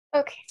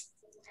Okay.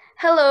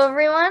 Hello,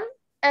 everyone,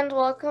 and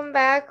welcome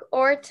back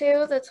or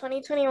to the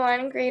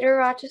 2021 Greater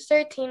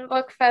Rochester Teen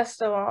Book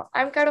Festival.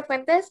 I'm Caro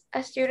Fuentes,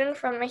 a student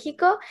from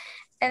Mexico,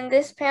 and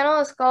this panel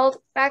is called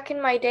Back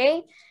in My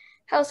Day,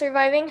 How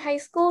Surviving High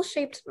School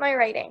Shaped My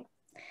Writing.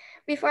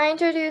 Before I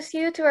introduce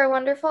you to our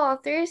wonderful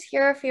authors,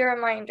 here are a few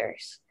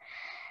reminders.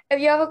 If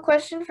you have a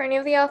question for any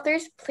of the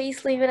authors,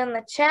 please leave it in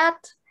the chat.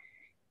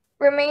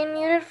 Remain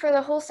muted for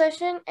the whole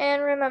session,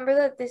 and remember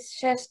that this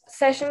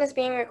session is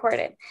being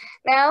recorded.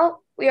 Now,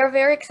 we are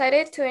very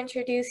excited to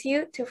introduce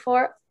you to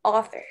 4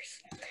 authors.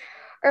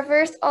 Our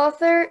first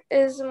author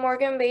is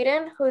Morgan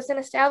Baden, who is an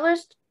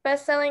established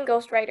best-selling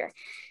ghostwriter.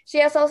 She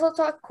has also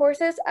taught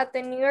courses at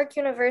the New York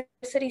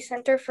University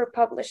Center for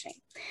Publishing.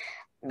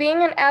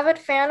 Being an avid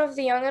fan of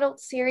the young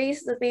adult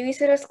series, The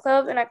Babysitter's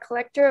Club, and a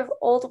collector of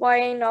old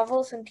YA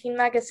novels and teen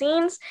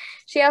magazines,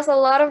 she has a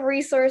lot of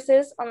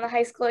resources on the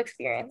high school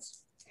experience.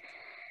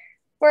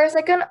 For our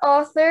second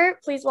author,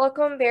 please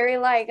welcome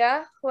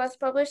Lyga, who has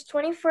published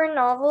 24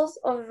 novels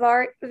of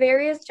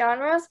various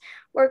genres,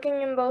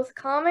 working in both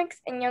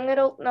comics and young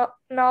adult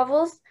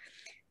novels,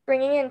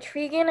 bringing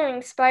intriguing and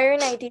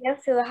inspiring ideas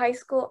to the high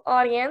school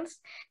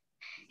audience.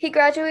 He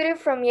graduated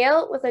from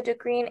Yale with a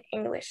degree in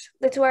English.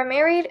 The two are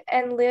married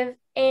and live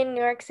in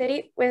New York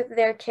City with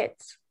their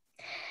kids.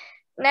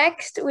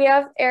 Next, we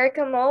have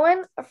Erika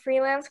Moen, a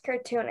freelance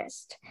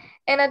cartoonist.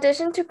 In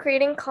addition to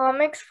creating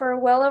comics for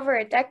well over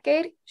a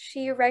decade,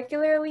 she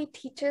regularly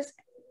teaches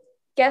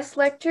guest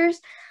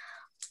lectures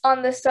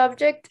on the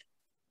subject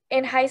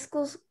in high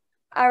schools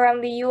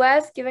around the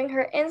US, giving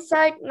her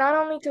insight not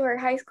only to her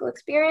high school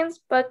experience,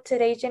 but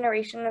today's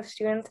generation of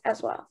students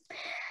as well.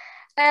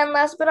 And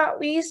last but not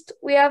least,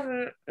 we have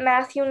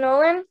Matthew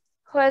Nolan,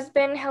 who has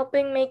been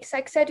helping make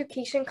sex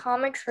education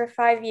comics for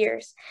 5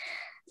 years.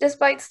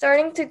 Despite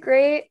starting to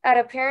grade at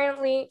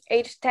apparently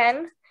age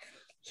 10,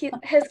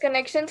 his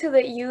connection to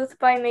the youth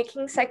by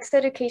making sex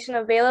education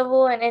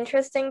available and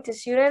interesting to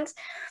students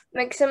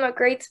makes him a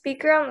great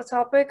speaker on the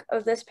topic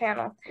of this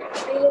panel.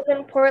 They live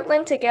in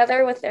Portland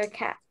together with their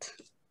cat.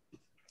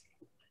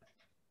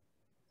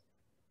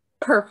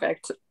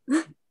 Perfect.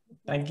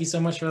 Thank you so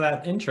much for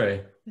that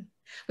intro.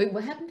 Wait,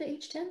 what happened to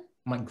age 10?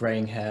 My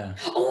graying hair.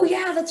 Oh,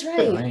 yeah, that's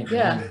right. Right,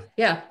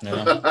 yeah.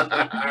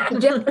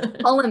 Did you ever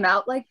call him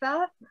out like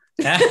that?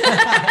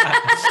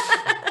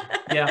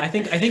 Yeah, I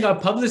think our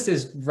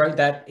publicist wrote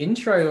that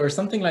intro or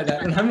something like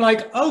that, and I'm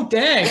like, oh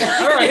dang,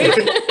 all right,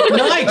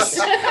 nice.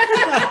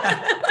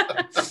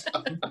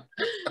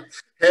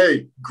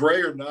 Hey,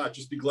 gray or not,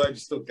 just be glad you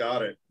still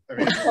got it. I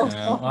mean,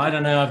 well, I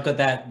don't know. I've got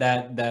that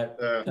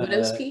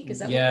widow's peak. Is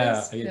that yeah,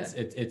 what it is?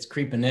 it's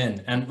creeping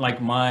in, and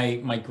like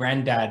my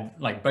granddad,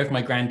 like both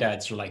my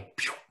granddads are like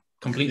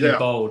completely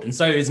bald, and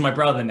so is my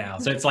brother now.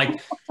 So it's like,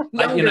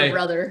 younger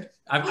brother.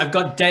 I've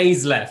got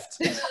days left.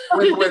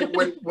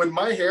 when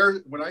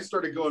I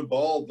started going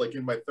bald, like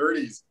in my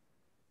 30s,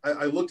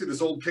 I looked at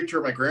this old picture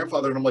of my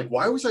grandfather and I'm like,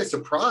 why was I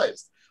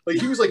surprised? Like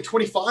he was like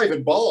 25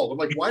 and bald. I'm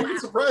like, why did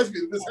it surprise me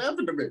that this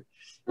happened to me?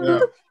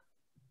 Yeah.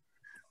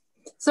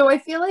 So I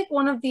feel like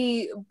one of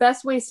the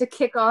best ways to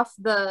kick off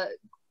the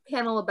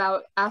panel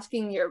about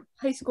asking your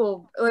high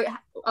school,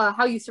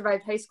 how you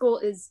survived high school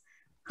is,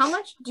 how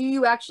much do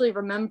you actually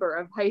remember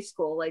of high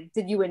school? Like,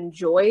 did you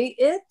enjoy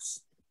it?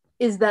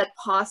 Is that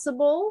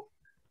possible?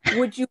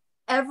 Would you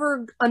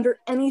ever, under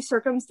any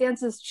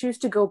circumstances, choose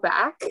to go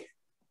back?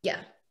 Yeah,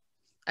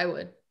 I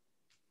would.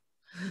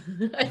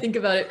 I think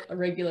about it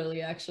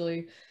regularly,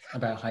 actually.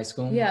 About high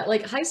school? Yeah,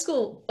 like high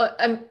school.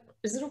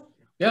 Is it?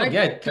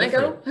 Can I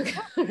go?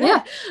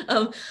 Okay.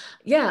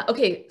 Yeah.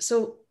 Okay.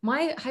 So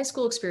my high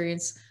school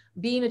experience,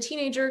 being a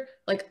teenager,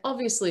 like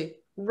obviously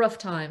rough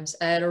times.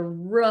 I had a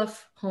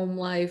rough home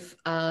life.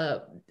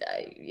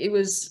 It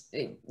was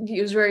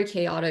very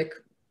chaotic.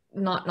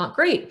 Not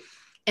great.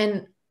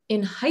 And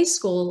in high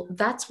school,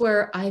 that's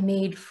where I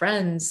made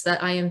friends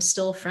that I am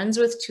still friends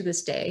with to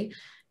this day.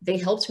 They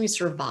helped me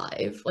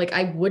survive. Like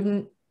I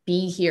wouldn't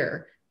be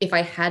here if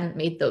I hadn't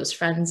made those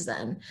friends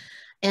then.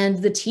 And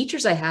the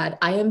teachers I had,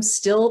 I'm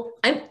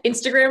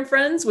Instagram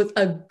friends with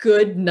a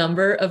good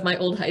number of my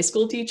old high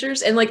school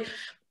teachers. And like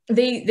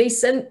they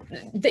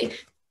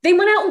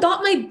went out and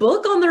got my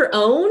book on their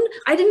own.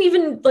 I didn't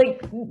even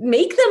like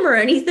make them or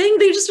anything.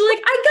 They just were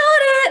like, I got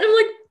it. And I'm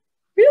like,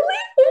 really?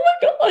 Oh my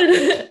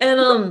God.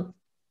 And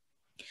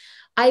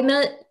I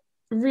met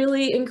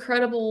really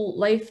incredible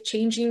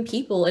life-changing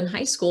people in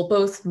high school,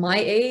 both my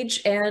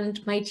age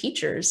and my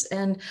teachers.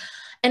 And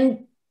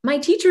my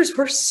teachers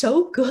were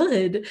so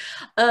good.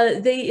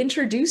 They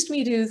introduced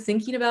me to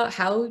thinking about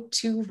how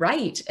to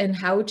write and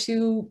how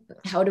to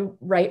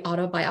write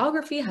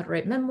autobiography, how to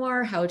write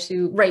memoir, how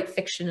to write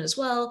fiction as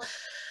well.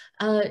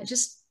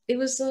 It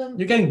was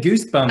you're getting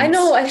goosebumps. I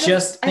know.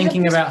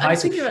 Thinking about high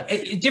school.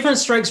 Different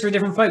strokes for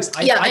different folks.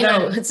 I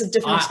know it's a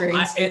different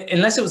experience.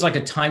 Unless it was like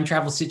a time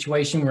travel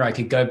situation where I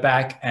could go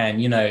back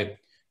and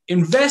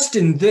invest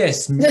in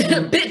this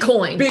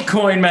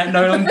Bitcoin, Matt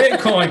Nolan,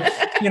 Bitcoin.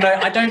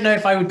 I don't know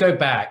if I would go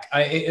back.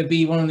 It'd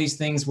be one of these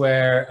things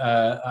where,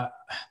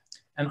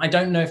 and I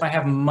don't know if I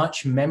have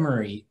much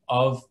memory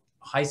of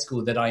high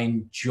school that I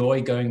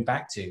enjoy going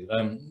back to.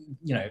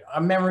 You know,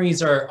 our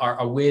memories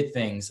are weird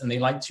things, and they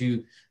like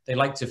to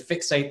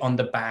fixate on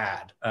the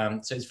bad.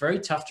 So it's very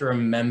tough to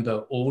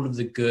remember all of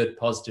the good,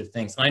 positive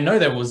things. And I know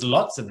there was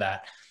lots of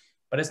that,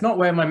 but it's not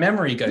where my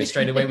memory goes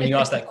straight away when you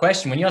ask that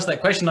question. When you ask that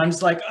question, I'm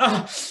just like,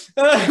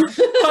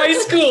 high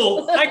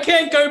school, I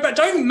can't go back.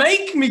 Don't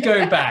make me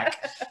go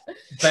back.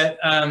 But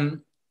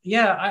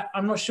yeah,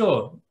 I'm not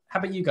sure. How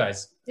about you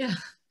guys? Yeah.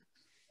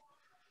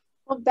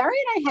 Well, Barry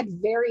and I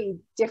had very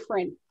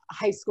different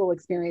high school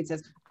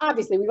experiences.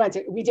 Obviously,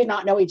 we did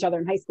not know each other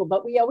in high school,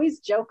 but we always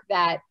joke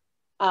that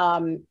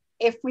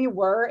if we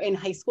were in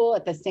high school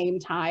at the same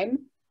time,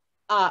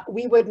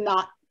 we would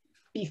not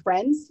be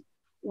friends.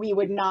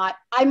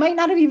 I might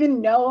not have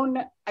even known,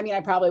 I mean, I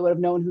probably would have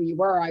known who you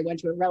were. I went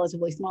to a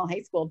relatively small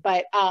high school,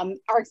 but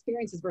our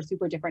experiences were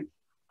super different.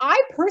 I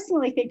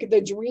personally think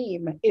the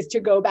dream is to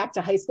go back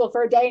to high school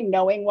for a day,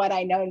 knowing what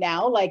I know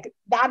now. Like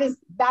that is,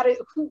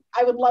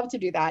 I would love to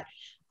do that.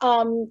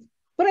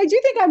 But I do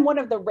think I'm one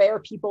of the rare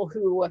people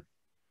who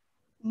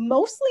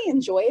mostly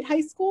enjoyed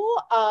high school.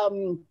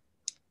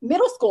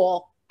 Middle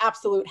school,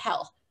 absolute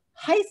hell.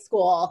 High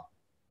school,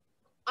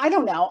 I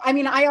don't know. I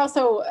mean, I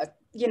also,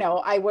 you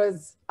know, I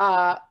was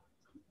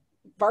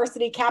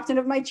varsity captain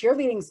of my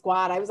cheerleading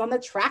squad. I was on the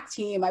track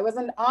team. I was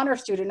an honor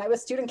student. I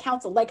was student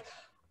council. Like,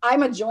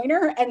 I'm a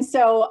joiner. And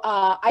so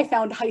I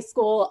found high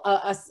school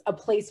a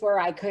place where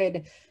I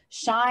could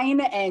shine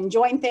and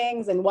join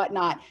things and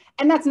whatnot.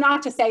 And that's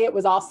not to say it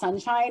was all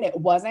sunshine. It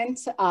wasn't.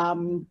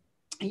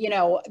 You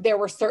know, there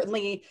were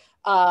certainly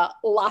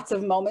lots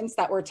of moments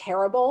that were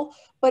terrible.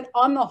 But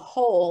on the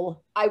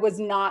whole, I was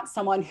not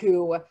someone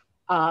who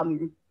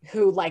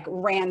like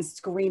ran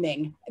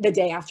screaming the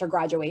day after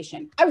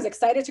graduation. I was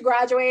excited to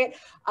graduate.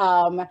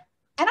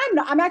 And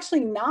I'm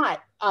actually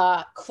not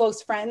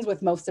close friends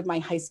with most of my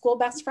high school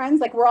best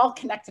friends. Like we're all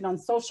connected on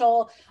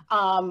social.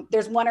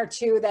 There's one or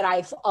two that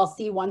I'll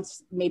see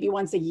maybe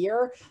once a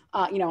year,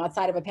 you know,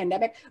 outside of a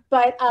pandemic.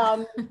 But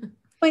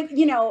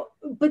you know,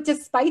 but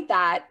despite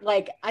that,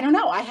 like, I don't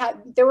know,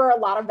 there were a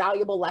lot of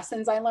valuable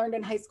lessons I learned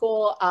in high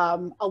school,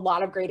 a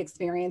lot of great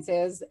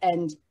experiences.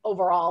 And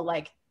overall,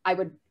 like I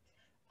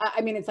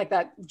mean, it's like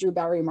that Drew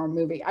Barrymore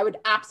movie. I would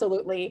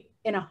absolutely,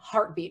 in a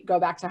heartbeat, go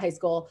back to high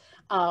school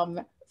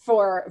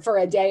for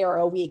a day or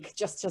a week,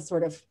 just to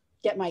sort of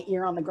get my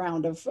ear on the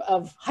ground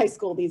of high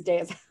school these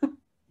days.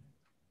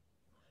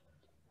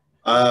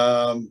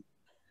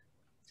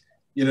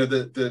 You know,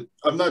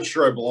 I'm not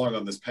sure I belong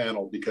on this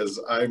panel because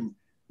I'm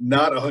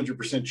not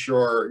 100%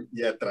 sure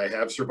yet that I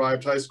have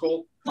survived high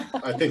school.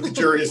 I think the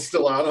jury is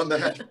still out on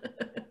that.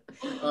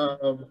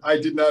 I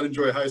did not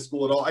enjoy high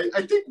school at all.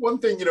 I think one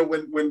thing, you know,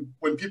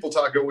 when people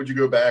talk about would you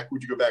go back,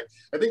 would you go back?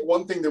 I think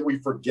one thing that we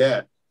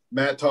forget,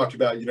 Matt talked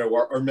about, you know,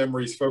 our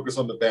memories focus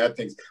on the bad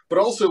things, but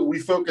also we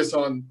focus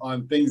on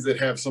things that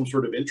have some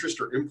sort of interest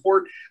or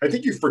import. I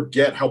think you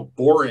forget how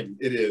boring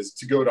it is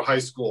to go to high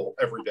school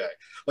every day.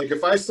 Like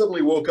if I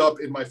suddenly woke up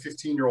in my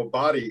 15-year-old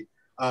body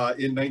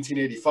in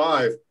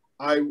 1985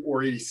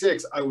 or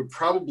 86, I would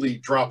probably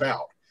drop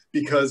out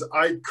because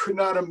I could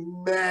not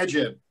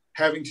imagine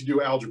having to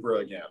do algebra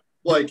again.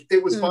 Like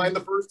it was fine the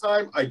first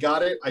time. I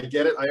got it. I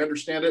get it. I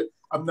understand it.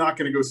 I'm not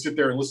going to go sit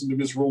there and listen to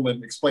Ms.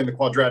 Ruhlman explain the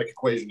quadratic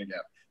equation again.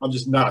 I'm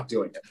just not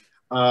doing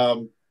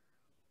it.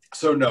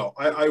 So no,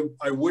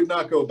 I would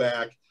not go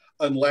back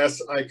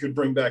unless I could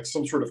bring back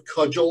some sort of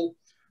cudgel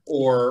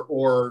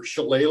or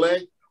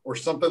shillelagh or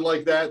something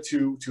like that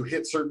to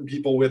hit certain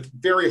people with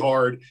very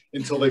hard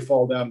until they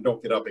fall down and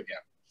don't get up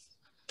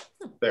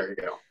again. There you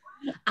go.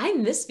 I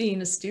miss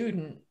being a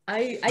student.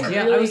 I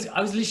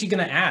was literally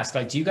going to ask,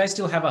 like, do you guys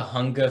still have a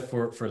hunger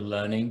for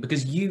learning?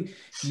 Because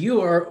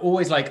you are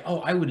always like, oh,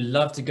 I would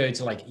love to go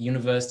to like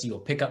university or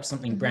pick up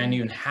something brand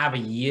new and have a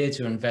year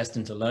to invest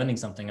into learning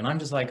something. And I'm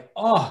just like,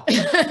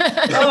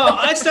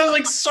 I sound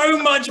like so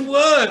much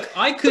work.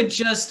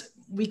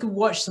 We could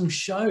watch some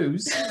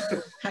shows,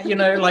 you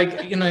know,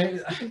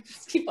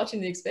 keep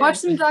watching The Expanse. Watch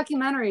some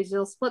documentaries,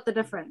 you'll split the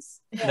difference.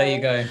 There you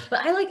go.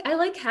 But I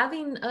like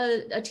having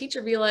a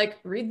teacher be like,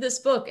 read this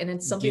book, and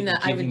it's something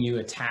giving you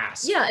a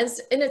task. Yeah,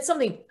 and it's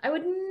something I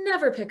would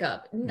never pick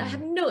up. I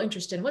have no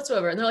interest in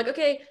whatsoever. And they're like,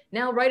 okay,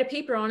 now write a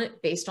paper on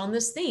it based on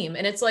this theme.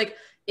 And it's like,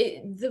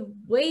 the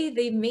way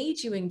they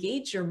made you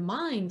engage your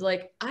mind,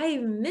 like I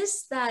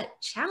miss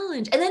that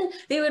challenge. And then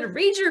they would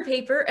read your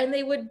paper and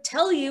they would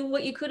tell you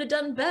what you could have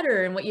done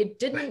better and what you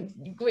didn't.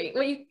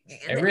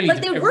 It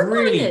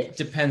really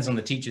depends on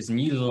the teachers, and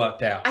you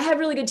lucked out. I had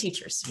really good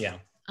teachers. Yeah.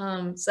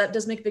 So that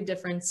does make a big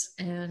difference,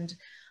 and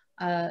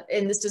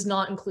this does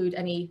not include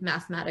any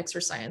mathematics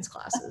or science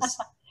classes.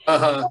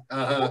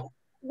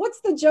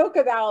 What's the joke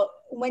about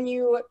when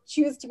you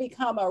choose to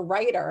become a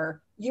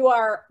writer? You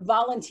are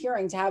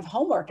volunteering to have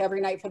homework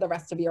every night for the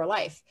rest of your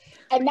life.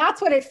 And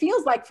that's what it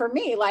feels like for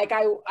me. Like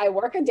I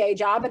work a day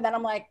job and then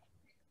I'm like,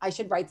 I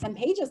should write some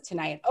pages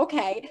tonight.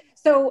 Okay.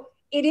 So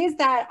it is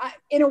that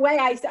in a way,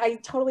 I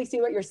totally see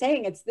what you're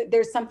saying.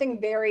 There's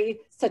something very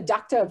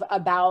seductive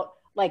about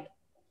like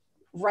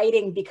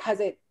writing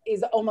because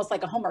is almost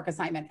like a homework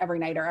assignment every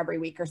night or every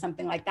week or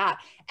something like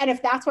that. And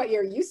if that's what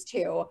you're used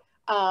to,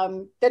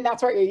 then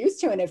that's what you're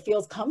used to, and it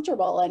feels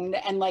comfortable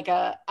and like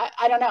I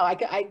don't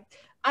know,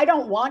 I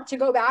don't want to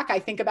go back. I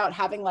think about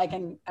having like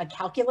a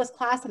calculus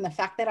class, and the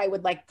fact that I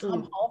would like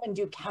come home and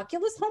do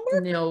calculus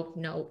homework.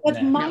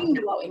 That's mind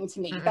blowing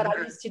to me that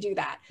I used to do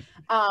that.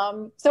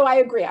 So I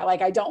agree.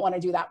 I don't want to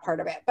do that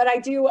part of it, but I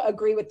do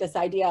agree with this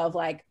idea of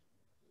like,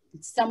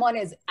 someone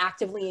is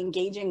actively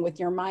engaging with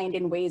your mind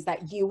in ways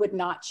that you would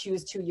not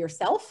choose to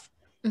yourself.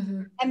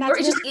 And that's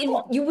just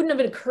cool. You wouldn't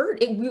have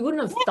occurred. We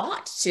wouldn't have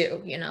thought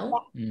to, you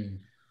know?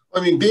 I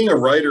mean, being a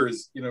writer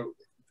is, you know,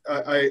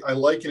 I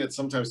liken it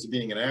sometimes to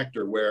being an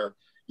actor where,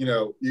 you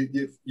know,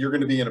 if you're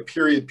going to be in a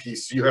period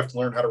piece, you have to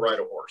learn how to ride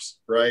a horse,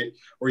 right?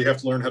 Or you have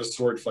to learn how to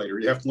sword fight, or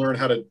you have to learn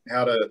how to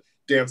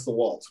dance the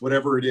waltz,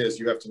 whatever it is,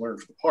 you have to learn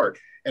for the part.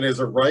 And as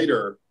a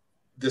writer,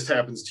 this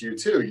happens to you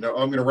too. You know,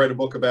 I'm going to write a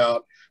book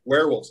about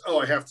werewolves. Oh,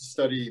 I have to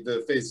study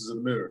the phases of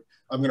the moon.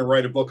 I'm going to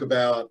write a book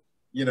about,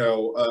 you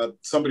know,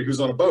 somebody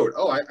who's on a boat.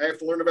 Oh, I have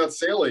to learn about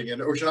sailing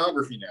and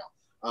oceanography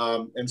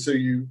now. And so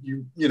you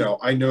know,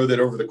 I know that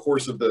over the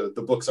course of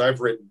the books I've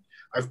written,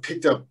 I've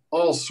picked up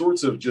all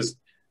sorts of just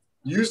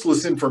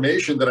useless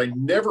information that I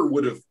never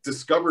would have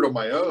discovered on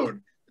my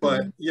own.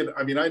 But, you know,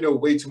 I mean, I know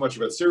way too much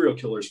about serial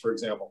killers, for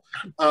example.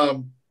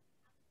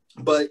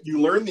 But you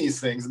learn these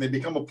things and they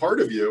become a part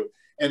of you.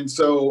 And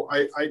so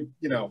I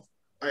you know,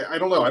 I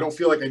don't know. I don't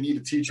feel like I need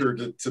a teacher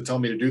to tell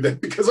me to do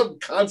that, because I'm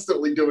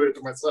constantly doing it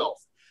to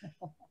myself.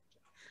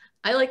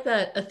 I like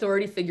that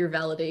authority figure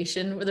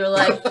validation where they're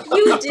like,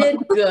 you did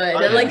good.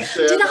 I'm like,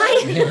 did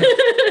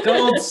I?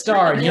 Gold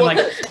star. And you're like,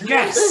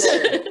 yes.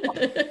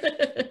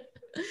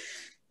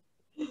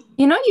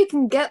 You know, you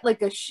can get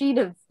like a sheet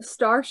of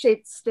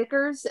star-shaped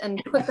stickers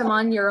and put them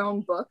on your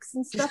own books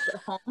and stuff at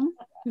home.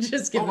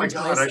 Just give oh my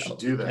God, I should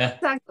do that.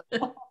 Exactly.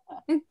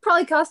 It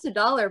probably cost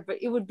 $1, but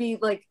it would be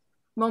like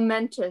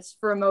momentous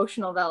for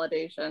emotional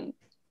validation.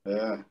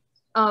 Yeah.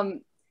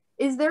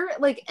 Is there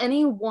like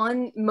any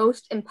one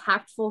most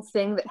impactful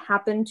thing that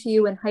happened to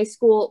you in high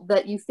school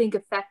that you think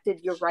affected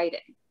your writing?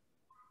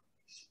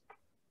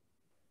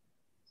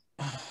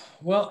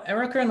 Well,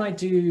 Erika and I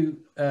do,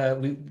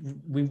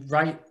 we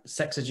write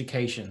sex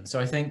education. So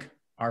I think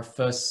our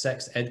first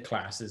sex ed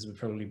classes would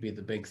probably be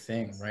the big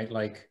thing, right?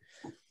 Like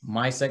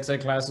my sex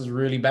ed class was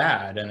really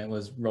bad and it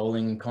was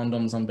rolling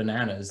condoms on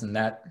bananas. And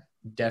that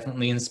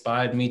definitely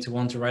inspired me to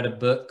want to write a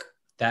book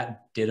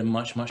that did a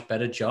much, much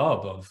better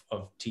job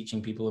of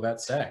teaching people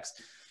about sex.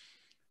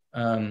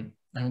 I mean,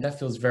 that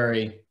feels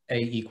very A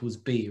equals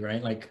B,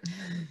 right? Like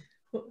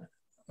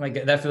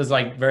that feels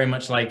like very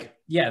much like,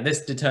 yeah,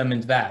 this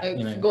determined that,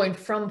 you know, going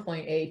from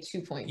point A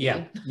to point B.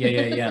 Yeah.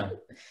 I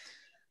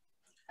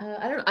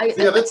don't know. I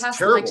passed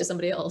the mic to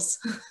somebody else.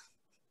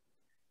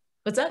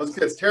 What's that?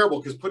 It's terrible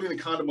because putting the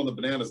condom on the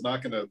banana is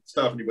not going to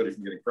stop anybody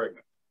from getting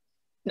pregnant.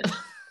 No.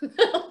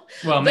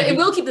 Well, maybe, but it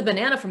will keep the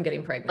banana from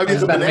getting pregnant. I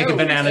mean, about to make a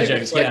banana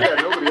joke. Like, yeah,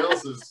 nobody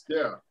else is.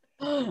 Yeah.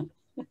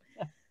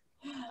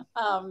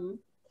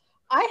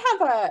 I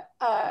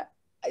have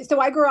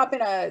so I grew up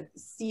in a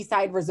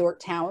seaside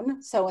resort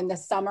town. So in the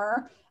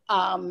summer,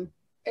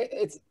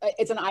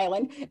 it's an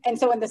island, and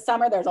so in the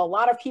summer there's a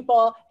lot of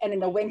people, and in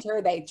the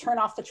winter they turn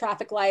off the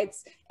traffic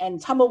lights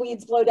and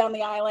tumbleweeds blow down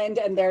the island.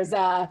 And there's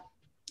I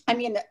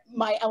mean,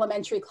 my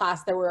elementary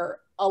class, there were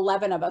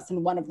 11 of us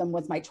and one of them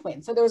was my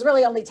twin. So there was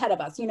really only 10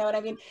 of us, you know what I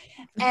mean?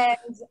 And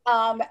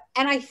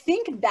I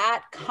think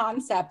that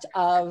concept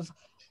of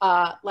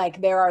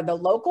like there are the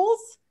locals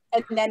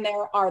and then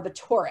there are the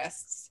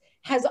tourists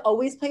has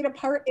always played a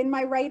part in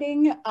my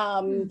writing.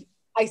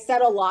 I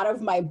set a lot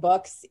of my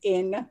books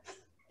in,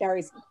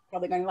 Barry's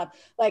probably going to laugh,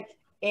 like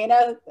in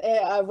a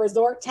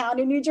resort town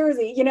in New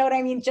Jersey, you know what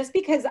I mean? Just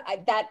because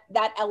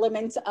that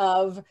element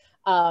of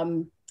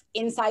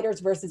insiders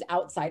versus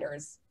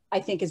outsiders, I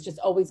think is just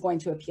always going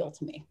to appeal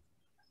to me.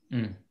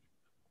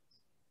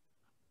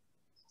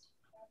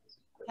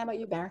 How about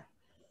you, Bear?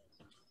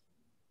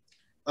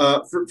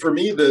 For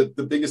me,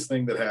 the biggest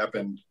thing that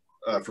happened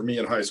for me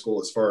in high school,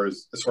 as far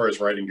as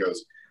writing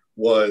goes,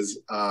 was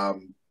at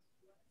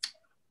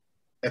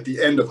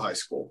the end of high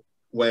school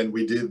when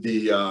we did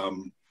the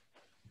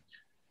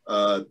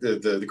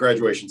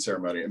graduation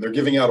ceremony, and they're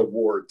giving out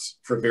awards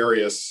for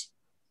various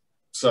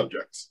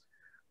subjects.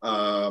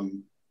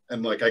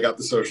 And like I got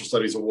the social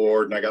studies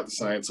award, and I got the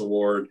science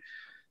award,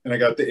 and I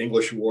got the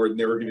English award, and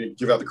they were going to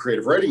give out the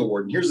creative writing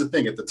award. And here's the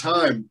thing: at the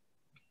time,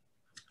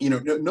 you know,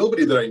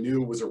 nobody that I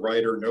knew was a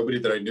writer. Nobody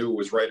that I knew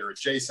was writer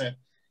adjacent.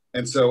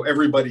 And so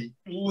everybody,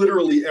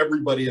 literally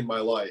everybody in my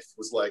life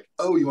was like,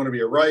 "Oh, you want to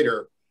be a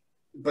writer,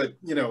 but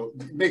you know,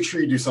 make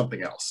sure you do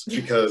something else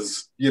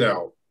because you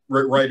know,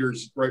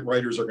 writers are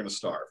going to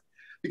starve."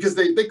 Because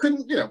they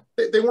couldn't, you know,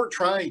 they weren't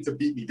trying to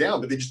beat me down,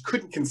 but they just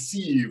couldn't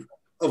conceive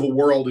of a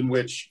world in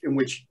which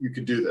you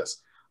could do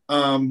this.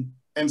 And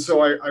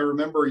so I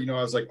remember, you know,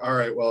 I was like, all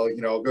right, well, you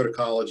know, I'll go to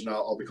college and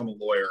I'll become a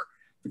lawyer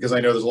because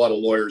I know there's a lot of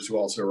lawyers who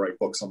also write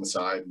books on the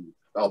side, and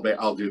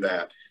I'll do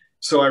that.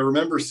 So I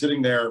remember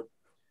sitting there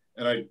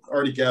and I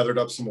already gathered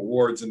up some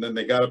awards, and then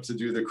they got up to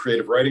do the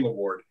creative writing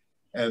award.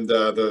 And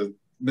the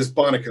Miss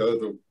Bonica,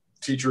 the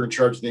teacher in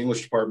charge of the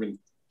English department,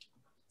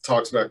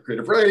 talks about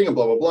creative writing and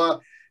blah, blah, blah.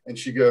 And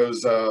she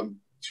goes,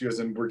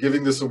 and we're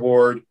giving this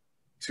award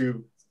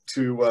to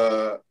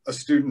a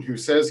student who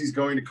says he's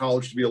going to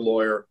college to be a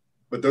lawyer,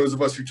 but those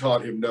of us who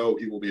taught him know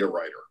he will be a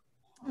writer.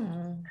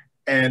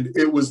 And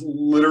it was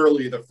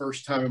literally the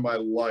first time in my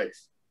life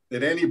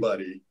that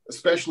anybody,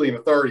 especially an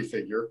authority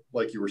figure,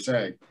 like you were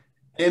saying,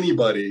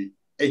 anybody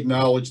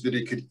acknowledged that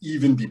it could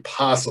even be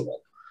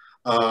possible.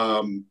 I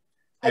thought you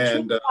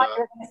were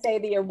going to say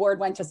the award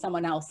went to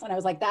someone else, and I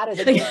was like, "That is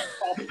a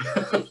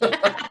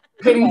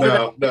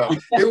no.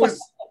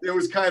 It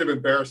was kind of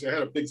embarrassing. I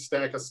had a big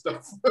stack of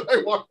stuff when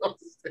I walked off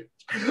the stage,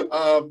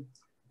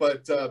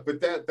 but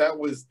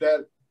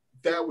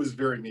that was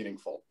very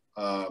meaningful.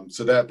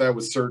 So that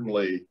was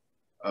certainly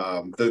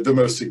the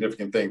most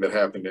significant thing that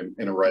happened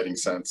in a writing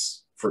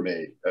sense for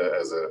me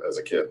as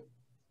a kid.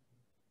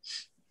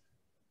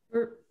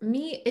 For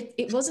me,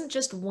 it wasn't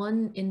just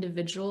one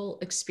individual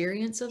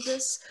experience of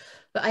this,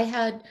 but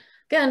I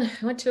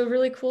went to a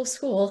really cool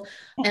school,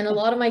 and a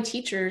lot of my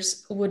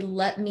teachers would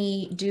let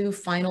me do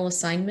final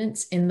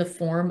assignments in the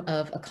form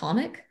of a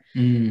comic.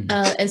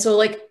 And so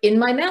like in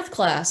my math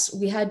class,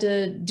 we had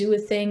to do a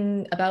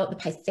thing about the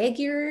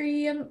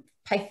Pythagorean.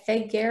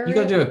 You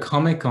got to do a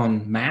comic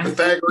on math?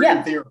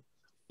 Pythagorean theorem.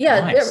 Yeah,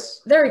 Nice.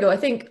 there we go. I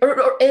think,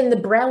 or in the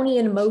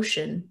Brownian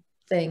motion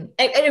thing,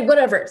 and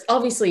whatever,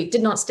 obviously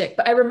did not stick,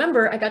 but I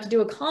remember I got to do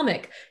a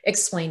comic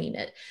explaining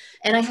it.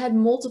 And I had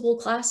multiple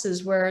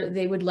classes where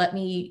they would let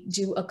me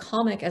do a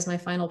comic as my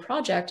final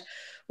project,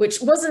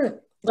 which wasn't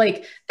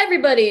like,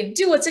 everybody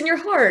do what's in your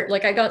heart.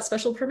 Like I got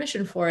special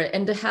permission for it.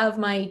 And to have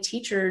my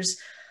teachers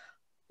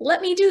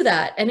let me do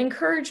that and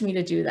encourage me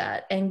to do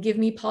that and give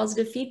me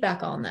positive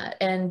feedback on that.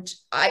 And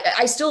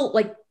I still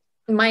like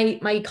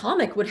my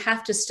comic would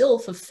have to still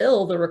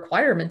fulfill the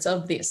requirements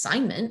of the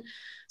assignment.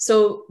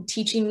 So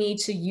teaching me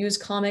to use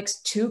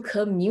comics to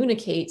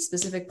communicate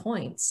specific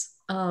points.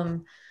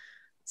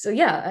 So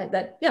yeah,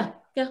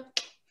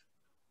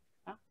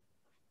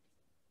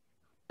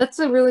 That's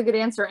a really good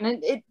answer.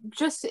 And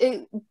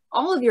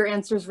all of your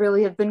answers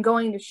really have been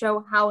going to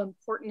show how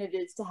important it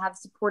is to have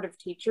supportive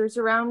teachers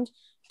around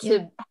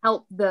to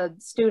help the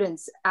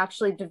students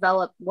actually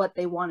develop what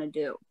they want to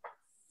do.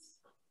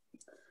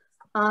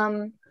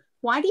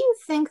 Why do you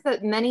think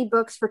that many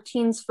books for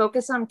teens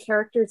focus on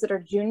characters that are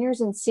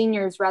juniors and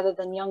seniors rather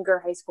than younger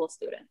high school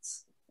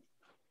students?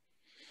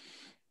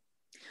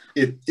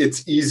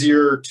 It's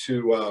easier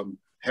to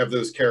have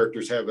those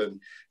characters have a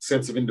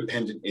sense of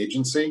independent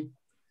agency.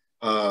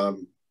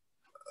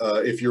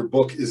 If your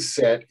book is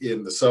set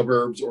in the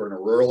suburbs or in a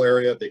rural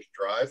area, they can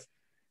drive,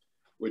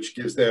 which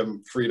gives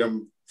them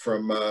freedom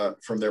from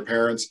their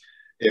parents.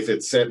 If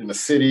it's set in a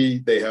city,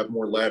 they have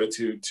more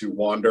latitude to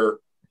wander,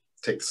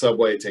 take the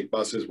subway, take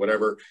buses,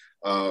 whatever.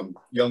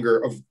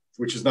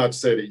 Which is not to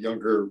say that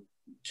younger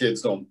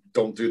kids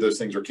don't do those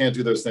things or can't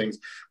do those things,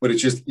 but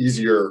it's just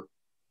easier.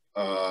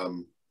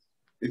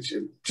 It's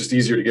just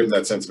easier to give them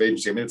that sense of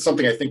agency. I mean, it's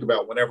something I think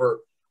about whenever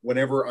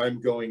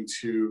I'm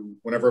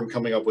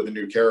coming up with a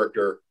new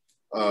character.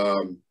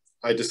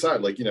 I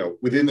decide, like,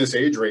 within this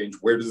age range,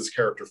 where does this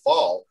character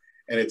fall?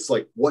 And it's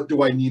like, what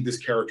do I need this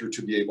character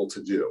to be able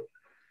to do?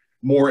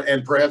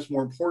 And perhaps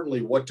more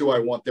importantly, what do I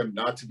want them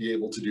not to be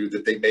able to do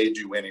that they may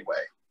do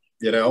anyway?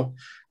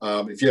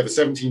 If you have a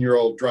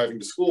 17-year-old driving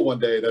to school one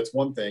day, that's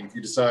one thing. If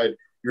you decide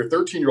your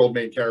 13-year-old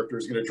main character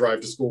is going to drive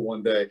to school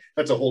one day,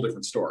 that's a whole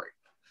different story.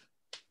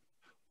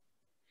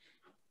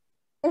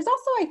 There's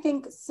also, I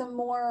think, some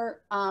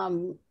more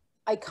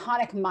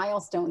iconic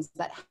milestones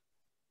that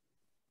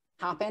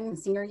happen in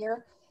senior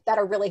year that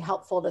are really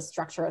helpful to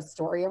structure a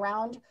story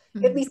around.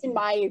 At least in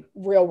my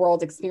real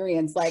world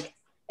experience, like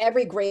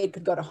every grade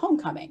could go to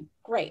homecoming.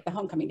 Great, the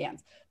homecoming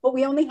dance. But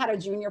we only had a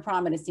junior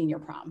prom and a senior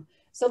prom.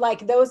 So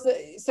like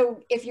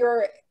especially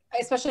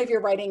if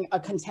you're writing a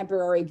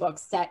contemporary book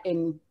set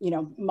in,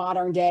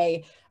 modern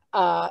day,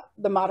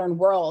 the modern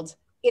world,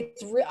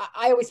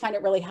 I always find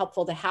it really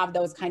helpful to have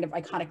those kind of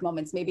iconic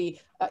moments, maybe,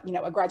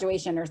 a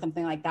graduation or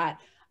something like that.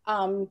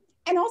 And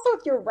also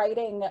if you're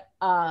writing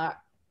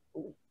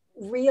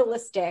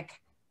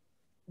realistic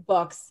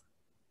books,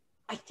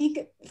 I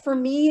think for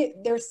me,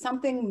 there's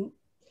something,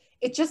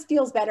 it just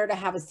feels better to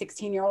have a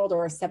 16-year-old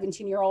or a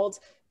 17-year-old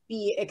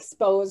be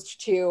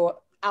exposed to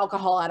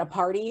alcohol at a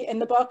party in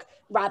the book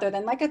rather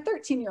than like a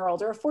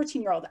 13-year-old or a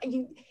 14-year-old.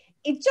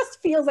 It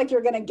just feels like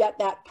you're going to get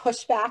that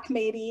pushback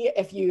maybe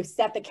if you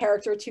set the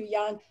character too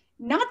young.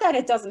 Not that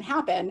it doesn't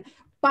happen,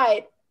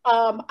 but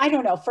I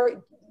don't know,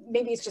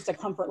 maybe it's just a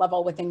comfort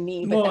level within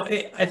me. But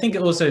I think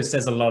it also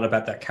says a lot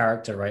about that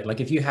character, right?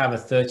 Like if you have a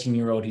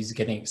 13-year-old who's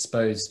getting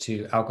exposed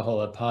to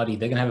alcohol at a party,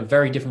 they're going to have a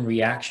very different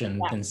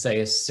reaction than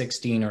say a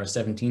 16 or a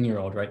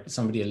 17-year-old, right?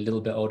 Somebody a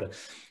little bit older.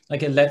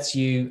 Like it lets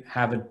you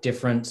have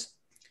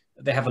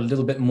they have a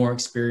little bit more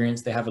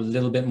experience. They have a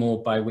little bit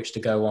more by which to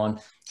go on.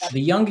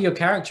 The younger your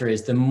character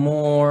is, the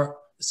more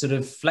sort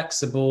of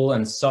flexible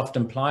and soft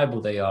and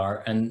pliable they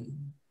are.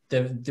 And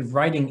the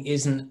writing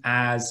isn't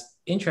as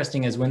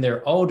interesting as when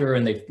they're older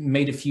and they've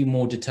made a few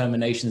more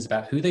determinations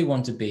about who they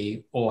want to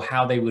be or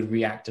how they would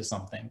react to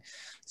something.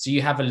 So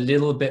you have a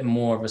little bit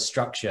more of a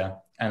structure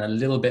and a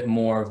little bit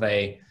more of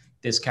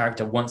this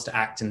character wants to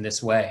act in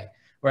this way.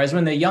 Whereas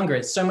when they're younger,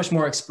 it's so much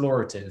more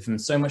explorative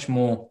and so much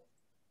more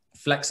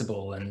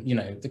flexible, and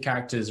the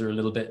characters are a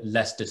little bit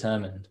less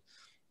determined.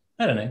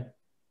 I don't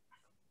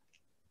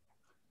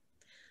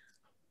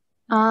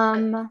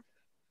know.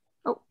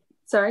 Oh,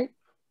 sorry.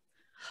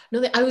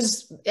 No, I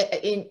was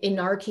in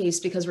our case,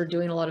 because we're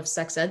doing a lot of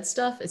sex ed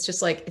stuff. It's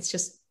just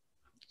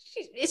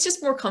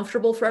more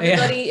comfortable for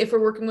everybody if we're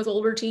working with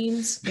older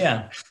teens.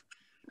 Yeah.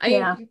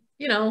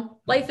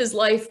 Life is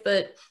life,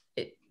 but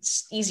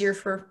it's easier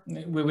for.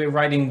 We're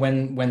writing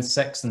when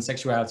sex and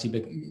sexuality,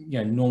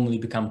 normally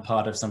become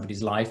part of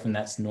somebody's life, and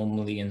that's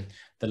normally in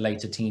the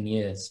later teen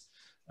years.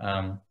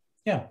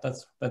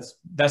 That's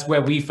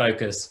where we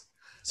focus.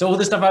 So all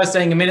the stuff I was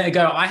saying a minute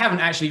ago, I haven't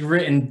actually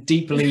written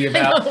deeply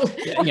about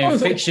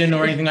fiction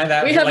or anything like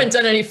that. We haven't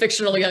done any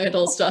fictional young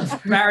adult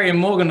stuff. Barry and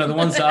Morgan are the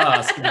ones to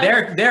ask.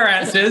 Their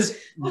answers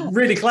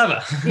really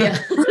clever. Yeah.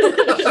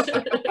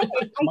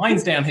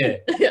 Mine's down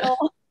here. Yeah.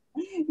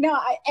 No,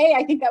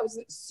 I think that was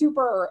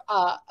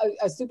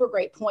a super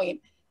great point.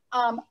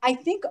 I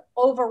think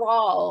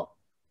overall,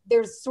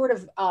 there's sort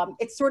of,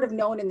 it's sort of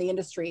known in the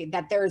industry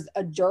that there's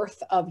a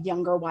dearth of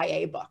younger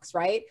YA books,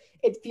 right?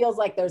 It feels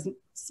like there's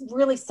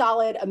really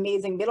solid,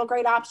 amazing middle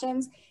grade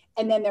options.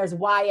 And then there's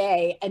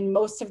YA, and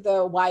most of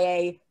the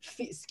YA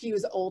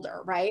skews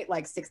older, right?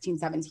 Like 16,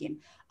 17.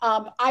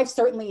 I've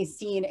certainly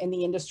seen in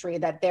the industry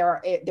that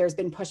there's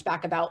been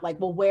pushback about like,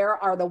 well, where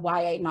are the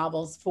YA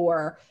novels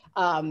for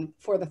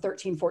the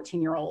 13,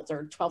 14-year-olds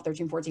or 12,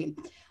 13, 14?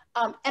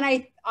 And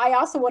I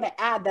also want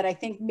to add that I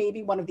think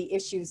maybe one of the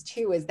issues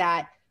too is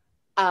that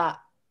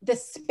the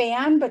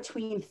span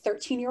between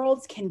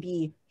 13-year-olds can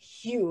be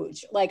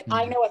huge. Like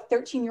I know a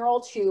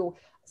 13-year-old who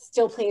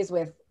still plays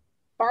with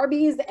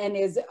Barbies and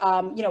is,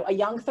 a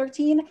young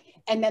 13,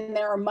 and then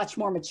there are much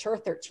more mature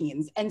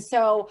 13s. And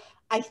so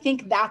I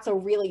think that's a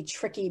really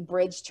tricky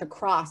bridge to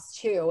cross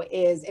too,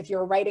 is if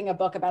you're writing a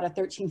book about a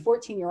 13,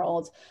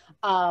 14-year-old,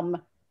 I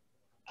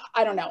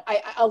don't know,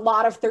 a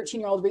lot of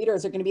 13-year-old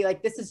readers are going to be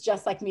like, this is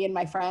just like me and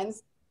my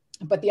friends.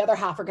 But the other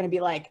half are going to be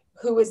like,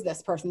 who is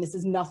this person? This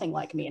is nothing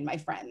like me and my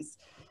friends.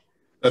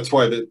 That's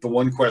why the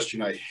one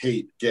question I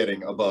hate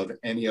getting above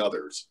any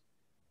others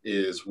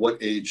is what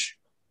age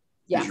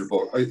is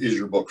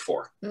your book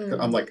for?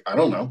 I'm like, I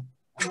don't know.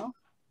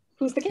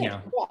 Who's the kid?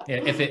 Yeah.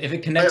 If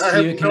it connects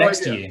to you, it connects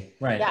to you.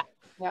 Right.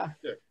 Yeah.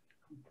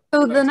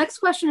 So the next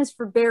question is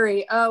for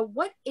Barry.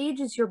 What age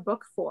is your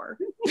book for?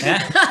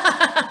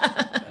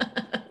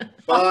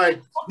 Bye.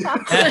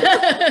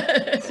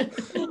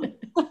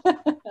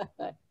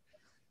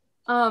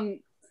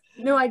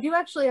 No, I do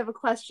actually have a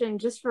question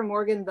just for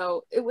Morgan,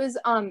 though. It was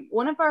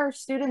one of our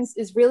students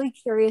is really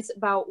curious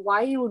about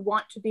why you would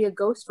want to be a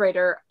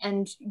ghostwriter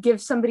and give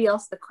somebody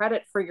else the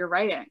credit for your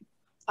writing.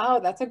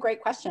 Oh, that's a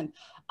great question.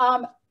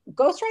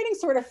 Ghostwriting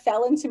sort of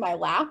fell into my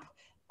lap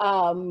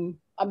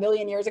a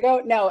million years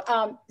ago.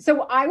 No,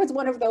 so I was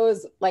one of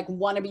those like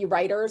wannabe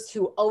writers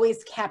who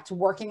always kept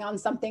working on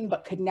something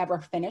but could never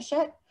finish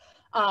it.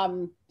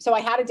 So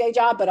I had a day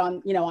job, but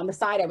on the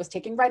side, I was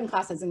taking writing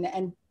classes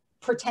and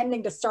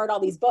pretending to start all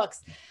these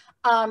books.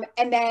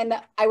 And then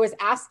I was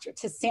asked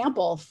to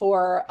sample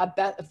for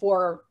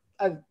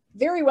a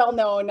very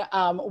well-known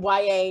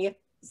YA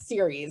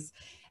series.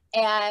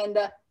 And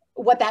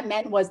what that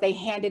meant was they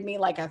handed me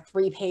like a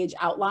 3-page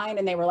outline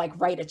and they were like,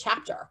 write a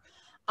chapter.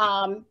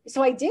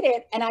 So I did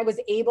it, and I was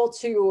able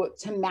to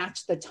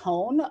match the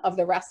tone of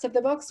the rest of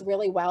the books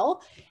really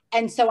well.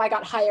 And so I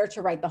got hired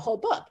to write the whole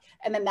book.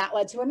 And then that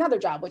led to another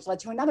job, which led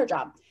to another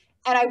job.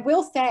 And I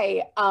will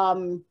say,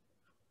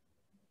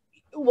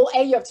 well,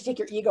 A, you have to take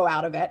your ego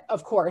out of it,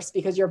 of course,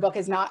 because your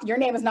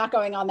name is not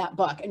going on that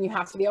book, and you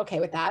have to be okay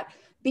with that.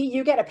 B,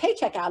 you get a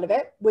paycheck out of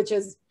it, which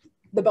is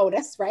the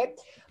bonus, right?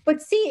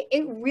 But C,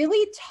 it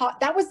really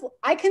taught,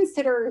 I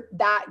consider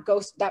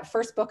that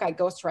first book I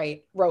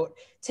wrote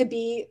to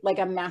be like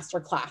a master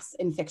class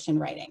in fiction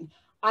writing.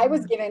 I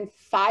was given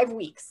 5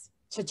 weeks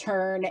to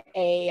turn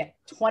a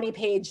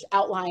 20-page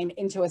outline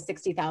into a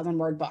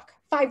 60,000-word book.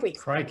 5 weeks.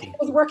 Crikey. I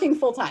was working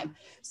full time.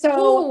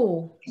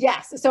 So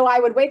yes, so I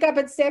would wake up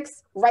at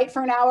 6, write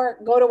for an hour,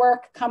 go to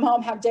work, come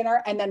home, have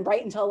dinner, and then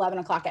write until 11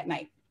 o'clock at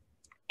night.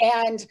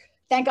 And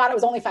thank God it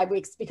was only 5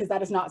 weeks, because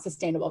that is not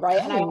sustainable, right?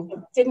 And I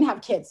also didn't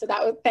have kids, so that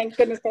was, thank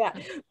goodness for that.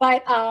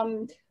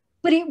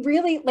 But it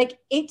really,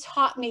 it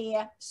taught me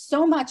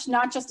so much,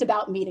 not just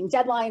about meeting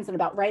deadlines and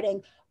about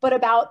writing, but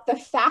about the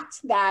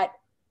fact that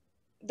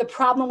the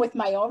problem with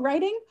my own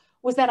writing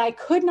was that I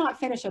could not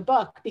finish a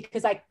book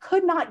because I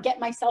could not get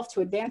myself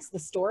to advance the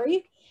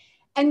story.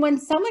 And when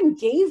someone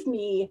gave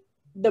me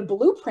the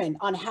blueprint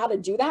on how to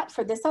do that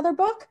for this other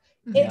book,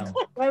 it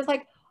clicked. I was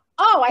like,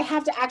 oh, I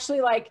have to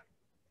actually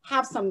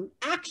have some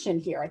action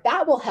here.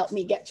 That will help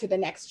me get to the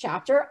next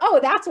chapter. Oh,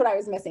 that's what I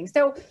was missing.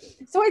 So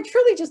I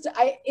truly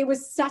it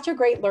was such a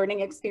great learning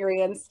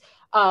experience.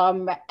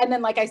 And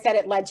then, like I said,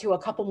 it led to a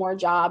couple more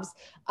jobs.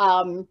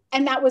 And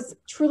that was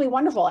truly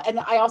wonderful. And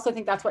I also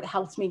think that's what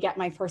helped me get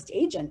my first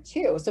agent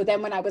too. So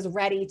then when I was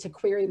ready to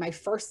query my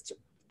first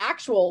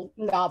actual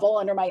novel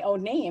under my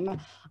own name,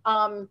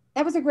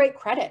 that was a great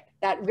credit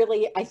that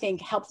really, I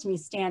think, helped me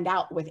stand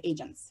out with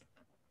agents.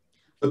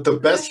 But the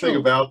best thing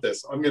about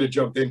this, I'm going to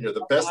jump in here.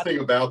 The best thing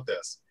about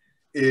this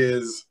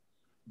is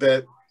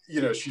that, you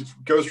know, she's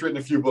ghostwritten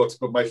a few books,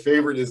 but my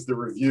favorite is the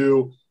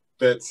review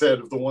that said,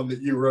 of the one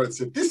that you wrote,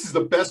 said, this is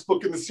the best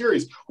book in the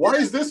series. Why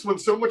is this one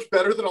so much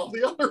better than all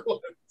the other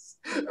ones?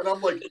 And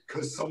I'm like,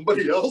 because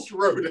somebody else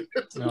wrote it.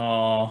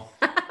 Oh.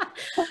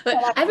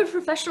 But I have a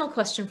professional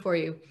question for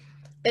you.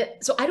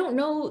 So I don't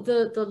know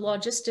the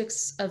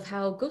logistics of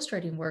how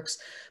ghostwriting works,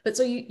 but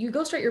so you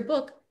ghostwrite your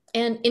book,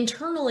 and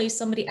internally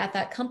somebody at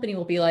that company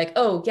will be like,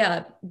 oh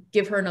yeah,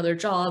 give her another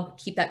job,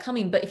 keep that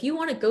coming. But if you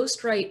want to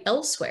ghostwrite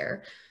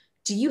elsewhere,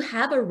 do you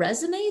have a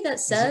resume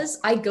that says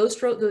I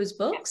ghostwrote those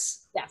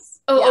books? Yes.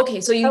 Oh, yeah. okay.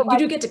 So you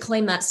do get to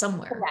claim that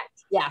somewhere.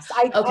 Correct. Yes.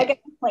 I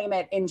get to claim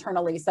it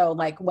internally. So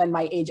like when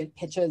my agent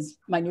pitches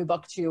my new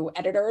book to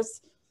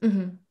editors,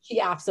 she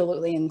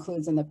absolutely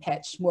includes in the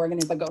pitch, Morgan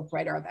is a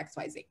ghostwriter of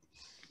XYZ.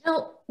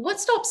 Now,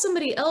 what stops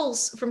somebody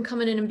else from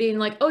coming in and being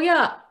like, oh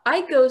yeah,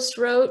 I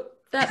ghostwrote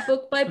that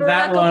book by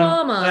Barack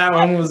Obama. That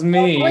one was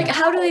me. Like,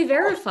 how do they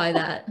verify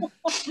that?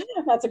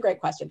 That's a great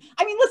question.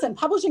 I mean, listen,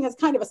 publishing is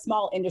kind of a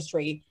small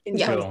industry.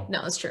 No,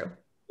 that's true.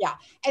 Yeah.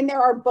 And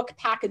there are book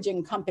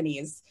packaging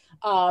companies.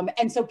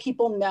 And so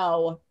people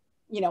know,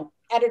 you know,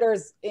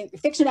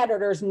 fiction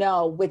editors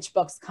know which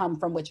books come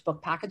from which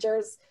book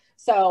packagers.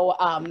 So,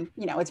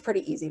 you know, it's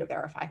pretty easy to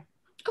verify.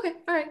 Okay.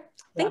 All right.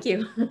 Thank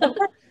you.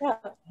 Yeah.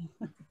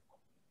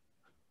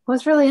 Well,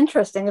 it's really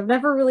interesting. I've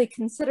never really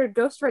considered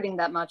ghostwriting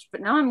that much,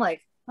 but now I'm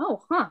like,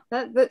 oh, huh.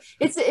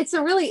 It's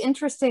a really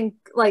interesting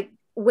like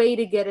way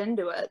to get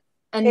into it,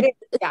 and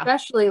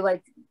especially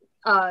like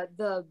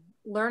the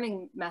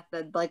learning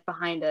method like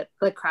behind it,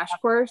 like crash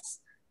course.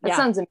 That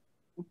sounds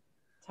amazing.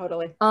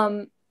 Totally.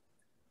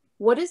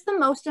 What is the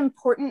most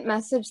important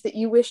message that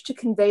you wish to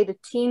convey to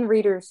teen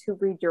readers who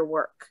read your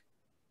work?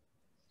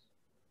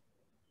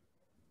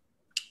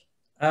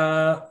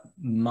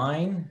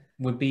 Mine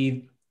would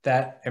be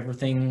that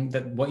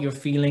what you're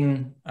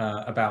feeling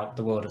about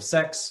the world of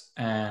sex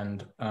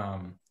and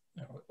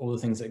all the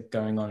things that are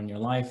going on in your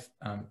life,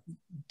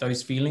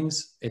 those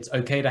feelings, it's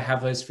okay to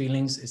have those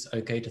feelings. It's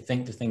okay to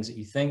think the things that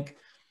you think.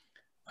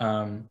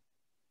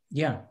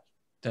 Yeah,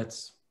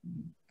 that's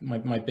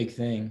my big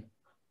thing.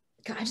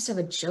 God, I just have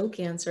a joke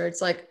answer.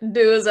 It's like,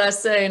 do as I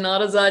say,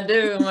 not as I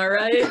do. Am I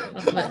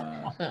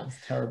right? That's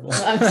terrible.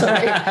 I'm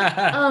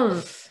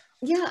sorry.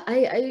 Yeah,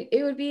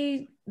 it would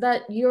be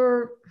that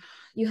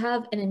you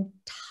have an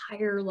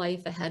entire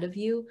life ahead of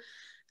you,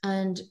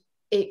 and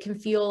it can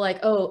feel like,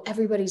 oh,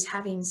 everybody's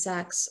having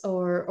sex,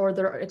 or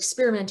they're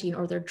experimenting,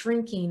 or they're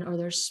drinking, or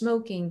they're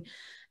smoking.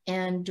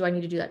 And do I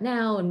need to do that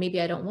now? And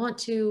maybe I don't want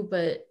to,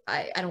 but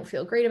I don't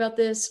feel great about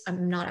this.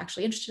 I'm not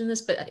actually interested in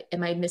this, but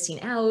am I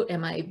missing out?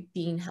 Am I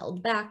being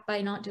held back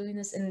by not doing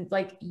this? And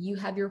like, you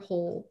have your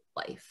whole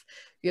life.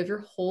 You have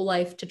your whole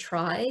life to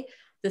try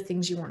the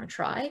things you want to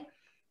try.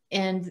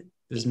 And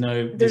there's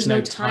no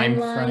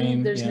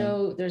timeline.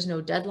 There's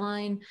no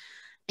deadline.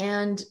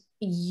 And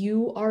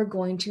you are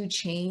going to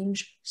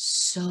change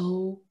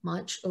so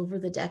much over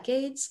the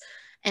decades.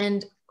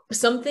 And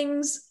some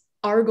things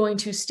are going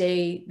to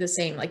stay the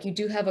same. Like, you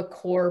do have a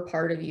core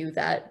part of you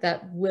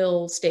that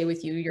will stay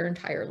with you your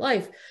entire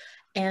life.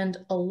 And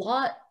a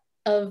lot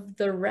of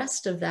the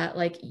rest of that,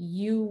 like,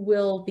 you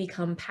will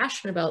become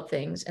passionate about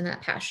things, and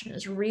that passion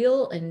is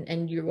real,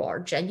 and you are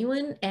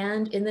genuine.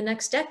 And in the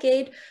next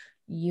decade,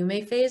 you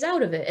may phase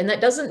out of it. And that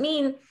doesn't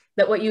mean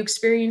that what you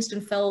experienced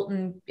and felt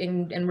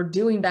and were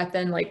doing back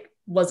then, like,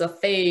 was a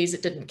phase,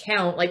 it didn't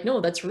count. Like, no,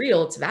 that's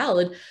real, it's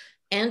valid.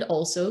 And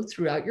also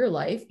throughout your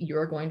life,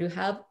 you're going to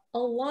have a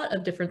lot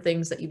of different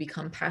things that you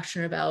become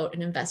passionate about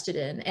and invested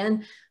in.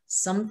 And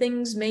some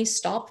things may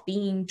stop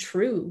being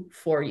true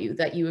for you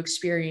that you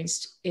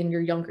experienced in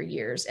your younger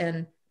years.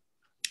 And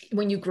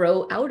when you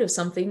grow out of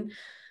something,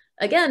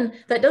 again,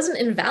 that doesn't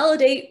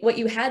invalidate what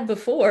you had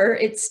before.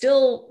 It's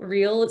still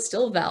real, it's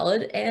still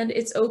valid, and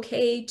it's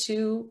okay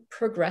to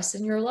progress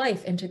in your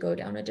life and to go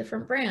down a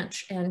different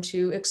branch and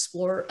to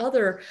explore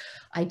other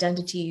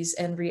identities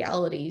and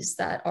realities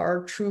that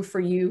are true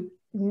for you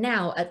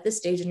now at this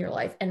stage in your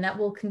life. And that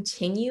will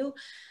continue.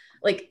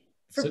 Like,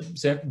 so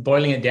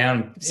boiling it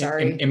down,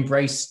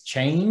 embrace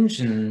change,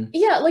 and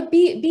like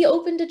be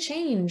open to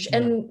change.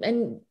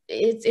 And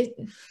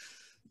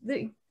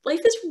life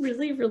is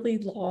really, really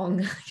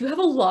long. You have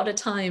a lot of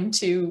time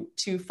to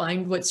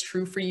find what's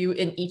true for you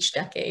in each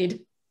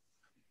decade.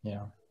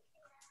 Yeah.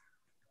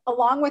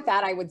 Along with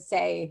that, I would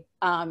say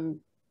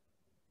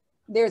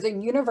there's a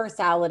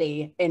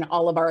universality in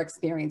all of our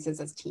experiences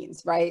as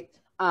teens, right?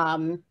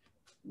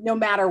 No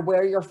matter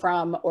where you're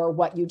from or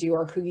what you do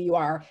or who you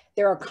are,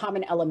 there are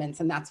common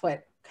elements, and that's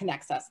what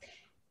connects us.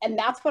 And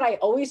that's what I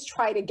always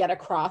try to get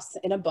across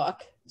in a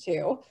book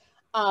too.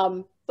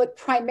 But But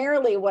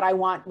primarily what I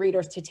want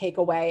readers to take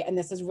away, and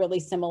this is really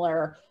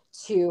similar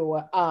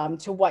to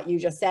what you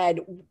just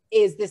said,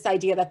 is this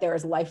idea that there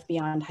is life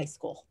beyond high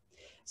school.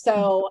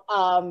 So,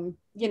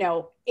 you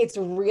know,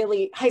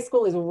 high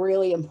school is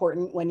really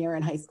important when you're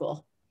in high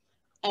school.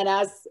 And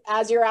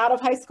as you're out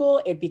of high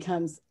school, it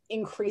becomes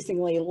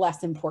increasingly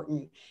less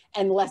important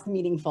and less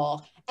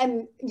meaningful.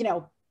 And, you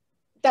know,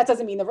 that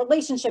doesn't mean the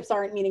relationships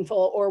aren't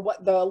meaningful or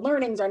what the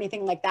learnings or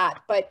anything like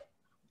that, but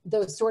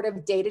those sort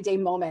of day-to-day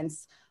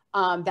moments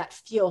that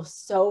feel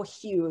so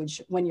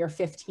huge when you're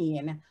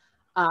 15,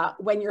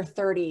 when you're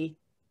 30,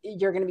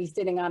 you're going to be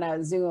sitting on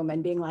a Zoom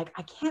and being like,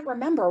 I can't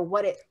remember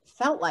what it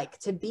felt like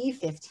to be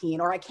 15,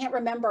 or I can't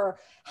remember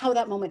how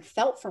that moment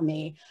felt for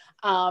me.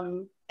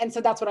 And so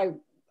that's what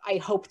I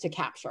hope to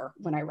capture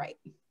when I write.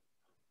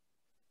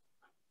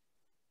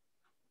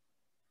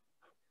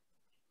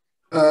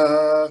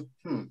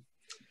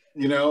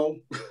 You know,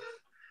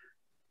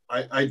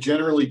 I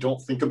generally don't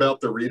think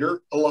about the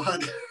reader a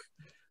lot.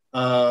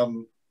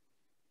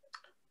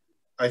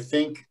 I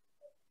think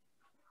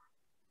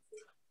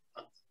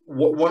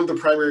one of the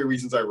primary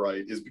reasons I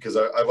write is because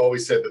I've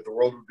always said that the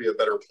world would be a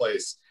better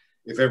place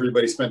if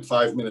everybody spent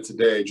 5 minutes a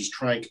day just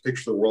trying to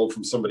picture the world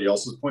from somebody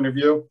else's point of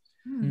view.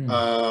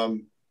 So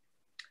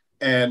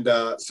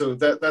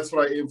that's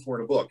what I aim for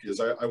in a book, is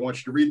I want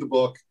you to read the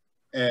book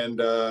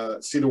and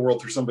see the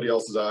world through somebody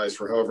else's eyes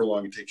for however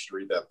long it takes you to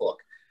read that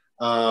book.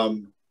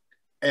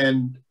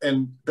 And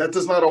that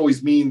does not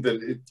always mean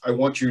that I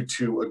want you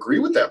to agree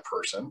with that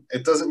person.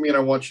 It doesn't mean I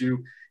want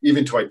you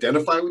even to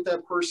identify with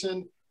that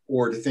person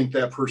or to think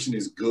that person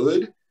is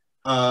good.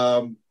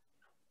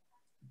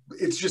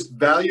 It's just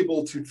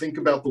valuable to think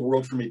about the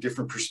world from a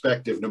different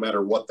perspective, no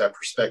matter what that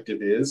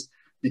perspective is,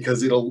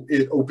 because it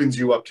opens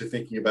you up to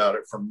thinking about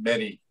it from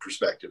many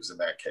perspectives in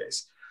that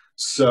case.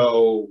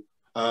 So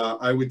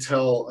I would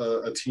tell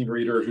a teen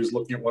reader who's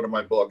looking at one of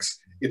my books,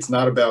 it's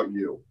not about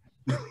you.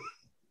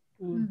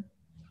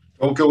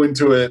 Don't go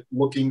into it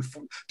looking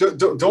for,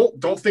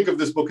 don't think of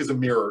this book as a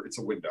mirror, it's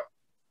a window.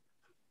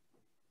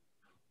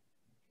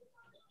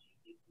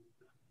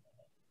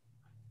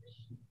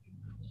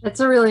 That's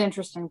a really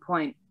interesting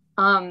point.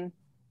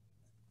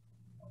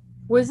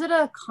 Was it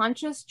a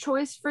conscious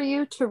choice for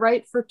you to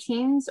write for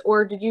teens,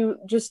 or did you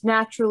just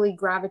naturally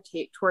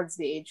gravitate towards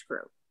the age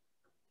group?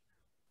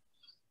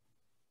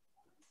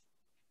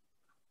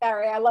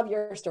 Barry, I love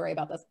your story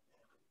about this.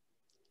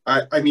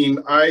 I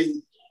mean,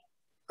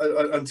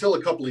 until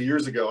a couple of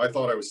years ago, I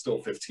thought I was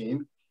still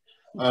 15.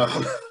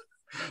 I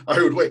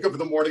would wake up in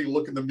the morning,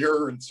 look in the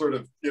mirror, and sort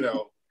of, you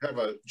know, have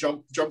a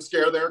jump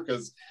scare there,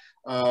 because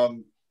I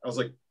was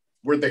like,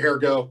 where'd the hair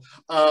go?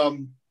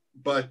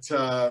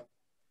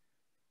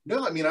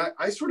 No, I mean,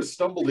 I sort of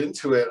stumbled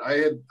into it.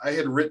 I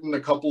had written a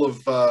couple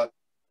of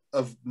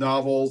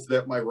novels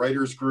that my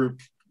writers group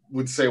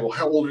would say, well,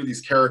 how old are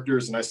these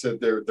characters? And I said,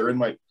 they're in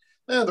their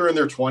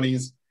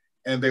 20s.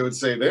 And they would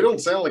say, they don't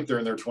sound like they're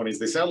in their 20s.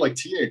 They sound like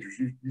teenagers.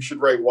 You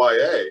should write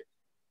YA.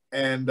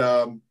 And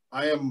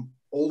I am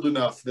old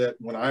enough that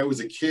when I was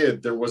a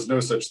kid, there was no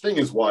such thing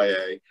as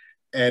YA.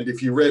 And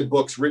if you read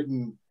books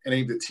written and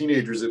aimed at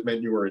teenagers, it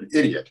meant you were an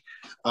idiot.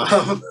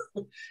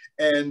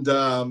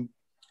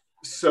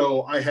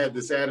 So I had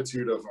this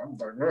attitude of, I'm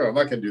not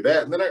going to do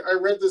that. And then I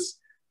read this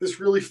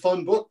really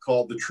fun book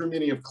called The True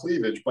Meaning of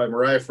Cleavage by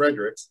Mariah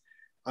Fredericks.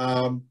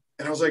 And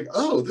I was like,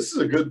 oh, this is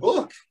a good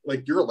book.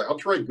 Like, you're allowed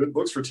to write good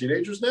books for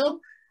teenagers now?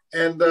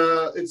 And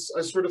I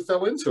sort of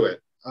fell into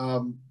it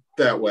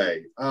that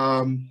way.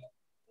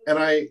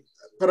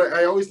 But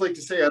I always like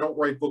to say I don't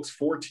write books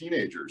for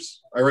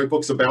teenagers. I write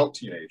books about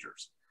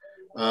teenagers.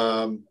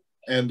 And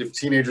if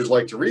teenagers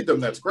like to read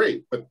them, that's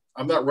great. But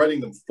I'm not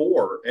writing them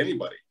for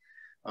anybody.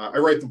 I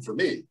write them for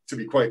me, to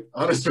be quite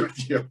honest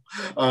with you.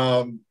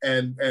 And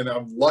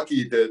I'm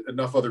lucky that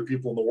enough other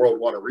people in the world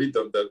want to read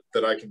them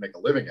that I can make a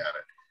living at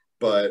it.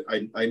 But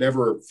I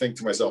never think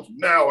to myself,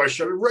 now I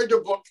should write a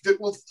book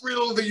that will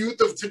thrill the youth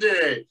of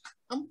today.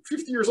 I'm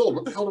 50 years old.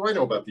 What the hell do I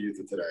know about the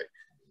youth of today?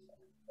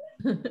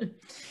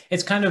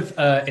 It's kind of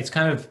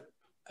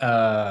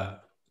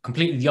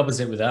completely the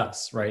opposite with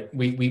us, right?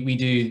 We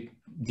do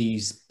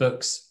these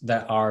books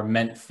that are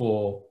meant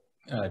for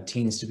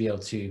teens to be able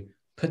to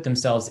put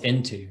themselves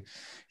into.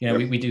 You know,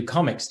 we do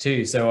comics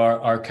too. So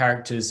our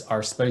characters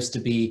are supposed to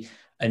be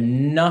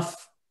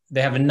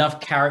they have enough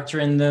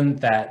character in them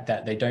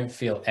that they don't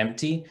feel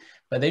empty,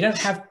 but they don't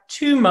have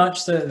too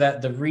much so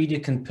that the reader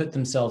can put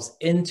themselves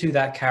into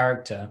that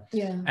character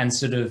and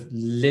sort of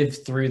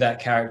live through that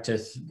character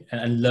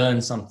and learn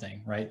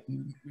something, right?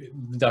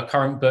 The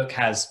current book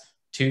has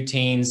 2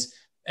 teens.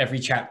 Every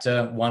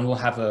chapter, one will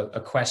have a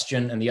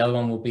question and the other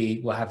one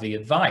will have the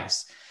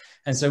advice.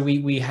 And so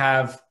we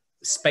have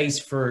space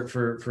for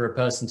a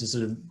person to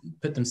sort of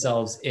put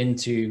themselves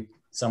into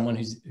someone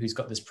who's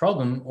got this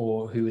problem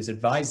or who is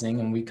advising,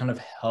 and we kind of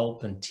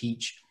help and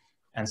teach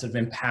and sort of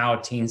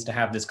empower teens to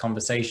have this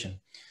conversation.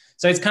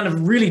 So it's kind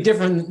of really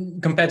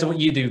different compared to what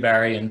you do,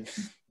 Barry and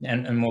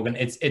Morgan.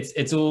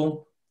 It's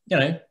all, you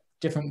know,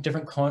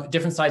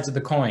 different sides of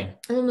the coin.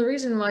 Well, the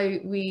reason why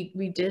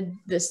we did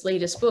this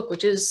latest book,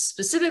 which is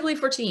specifically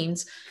for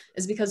teens,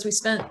 is because we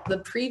spent the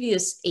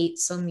previous 8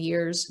 some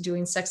years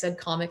doing sex ed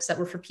comics that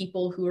were for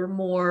people who are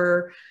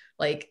more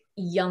like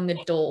young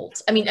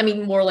adults. I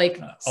mean more like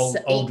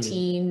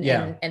 18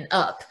 and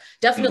up.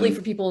 Definitely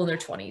for people in their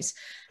 20s.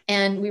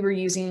 And we were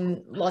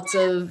using lots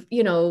of,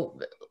 you know,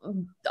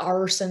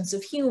 our sense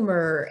of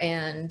humor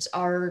and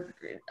our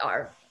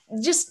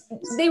just,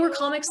 they were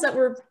comics that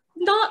were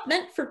not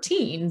meant for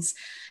teens.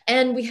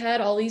 And we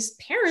had all these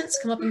parents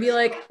come up and be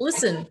like,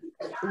 listen,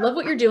 love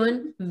what you're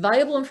doing,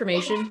 valuable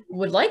information,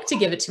 would like to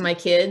give it to my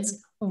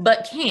kids,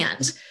 but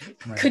can't.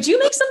 Right. Could you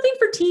make something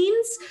for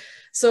teens?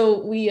 So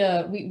we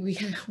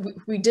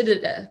did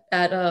it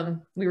at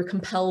we were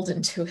compelled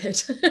into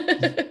it.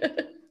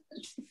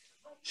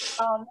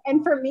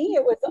 And for me,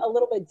 it was a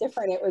little bit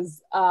different. It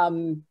was,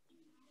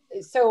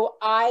 so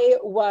I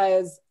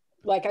was,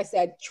 like I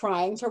said,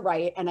 trying to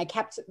write, and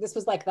this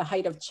was like the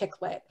height of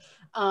chick lit.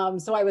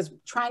 So I was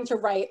trying to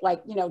write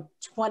like, you know,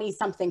 20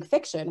 something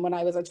fiction when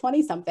I was a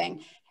 20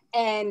 something.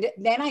 And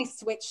then I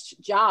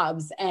switched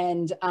jobs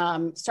and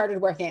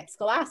started working at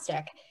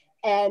Scholastic.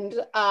 And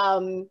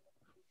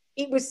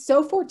it was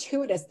so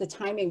fortuitous, the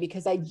timing,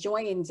 because I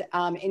joined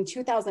in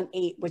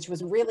 2008, which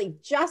was really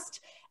just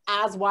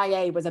as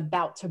YA was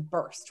about to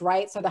burst,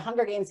 right? So the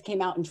Hunger Games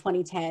came out in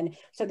 2010.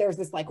 So there's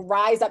this like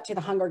rise up to the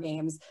Hunger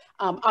Games.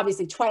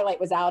 Obviously Twilight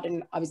was out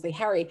and obviously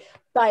Harry.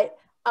 But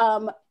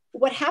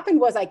what happened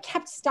was I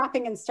kept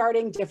stopping and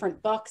starting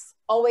different books,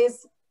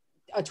 always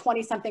a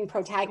 20-something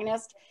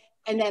protagonist,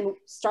 and then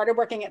started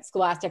working at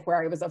Scholastic,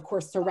 where I was, of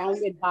course,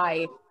 surrounded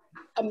by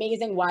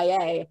amazing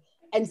YA.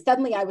 And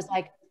suddenly I was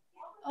like,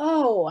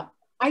 oh,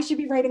 I should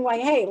be writing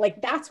YA.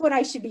 Like, that's what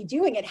I should be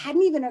doing. It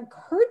hadn't even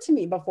occurred to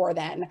me before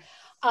then.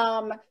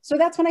 So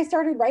that's when I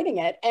started writing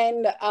it.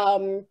 And,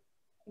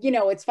 you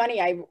know, it's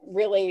funny, I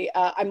really,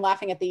 I'm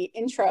laughing at the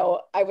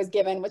intro I was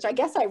given, which I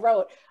guess I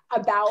wrote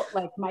about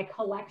like my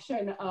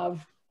collection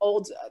of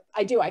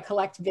I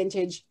collect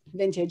vintage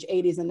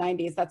 80s and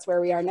 90s. That's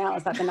where we are now.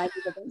 It's not the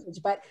 90s of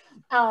vintage, but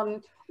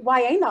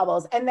YA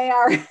novels. And they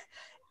are,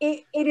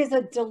 it is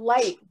a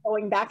delight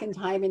going back in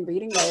time and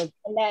reading those.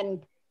 And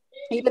then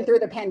even through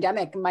the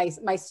pandemic,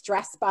 my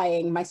stress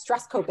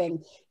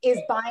coping is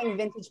buying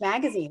vintage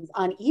magazines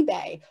on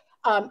eBay.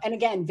 And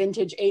again,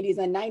 vintage 80s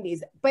and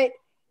 90s, but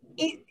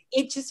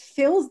it just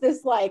fills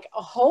this like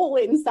a hole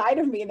inside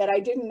of me that I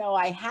didn't know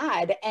I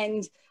had.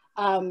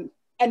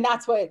 And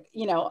that's what,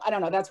 you know, I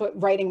don't know, that's what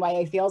writing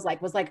YA feels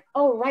like, was like,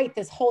 oh, right,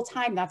 this whole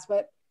time, that's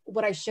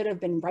what I should have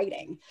been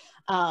writing.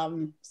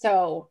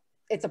 So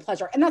it's a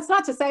pleasure. And that's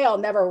not to say I'll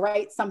never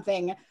write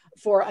something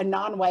for a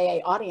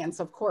non-YA audience,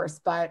 of course,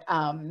 but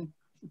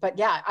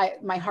yeah,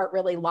 my heart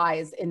really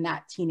lies in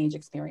that teenage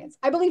experience.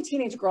 I believe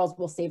teenage girls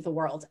will save the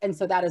world. And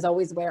so that is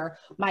always where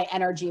my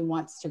energy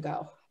wants to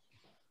go.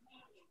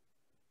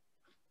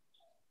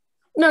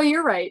 No,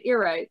 you're right. You're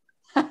right.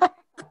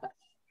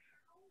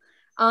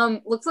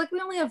 Looks like we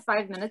only have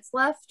 5 minutes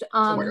left.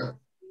 Oh my God.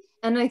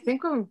 And I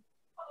think I'm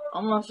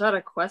almost out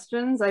of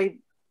questions. I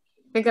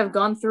think I've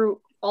gone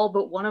through all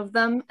but one of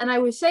them, and I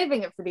was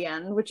saving it for the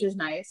end, which is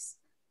nice.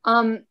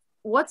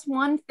 What's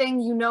one thing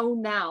you know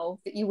now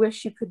that you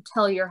wish you could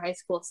tell your high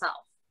school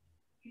self?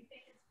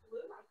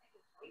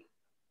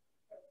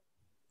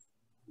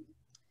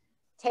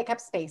 Take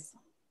up space.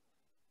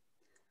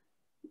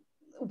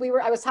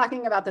 I was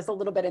talking about this a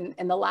little bit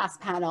in the last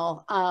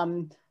panel.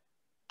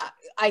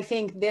 I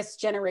think this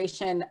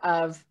generation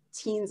of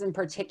teens in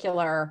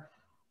particular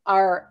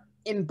are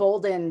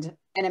emboldened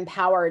and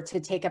empowered to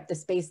take up the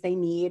space they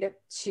need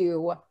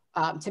to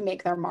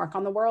make their mark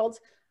on the world.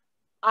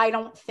 I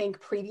don't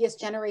think previous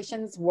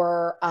generations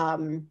were,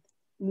 on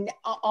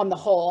the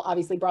whole,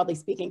 obviously broadly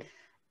speaking,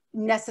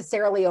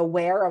 necessarily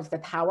aware of the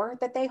power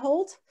that they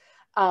hold,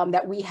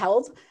 that we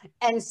held.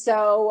 And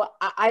so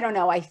I don't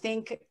know, I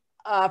think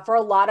for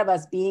a lot of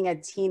us, being a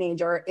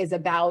teenager is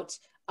about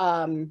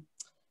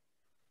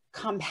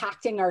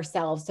compacting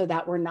ourselves so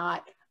that we're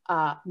not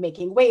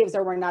making waves,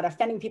 or we're not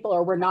offending people,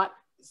 or we're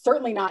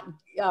certainly not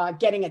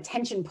getting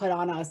attention put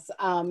on us.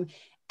 And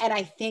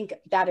I think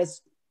that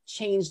has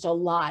changed a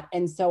lot.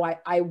 And so I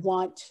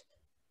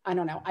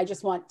don't know, I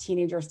just want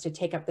teenagers to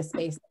take up the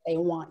space that they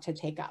want to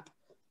take up,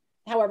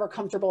 however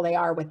comfortable they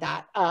are with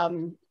that,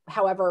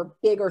 however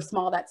big or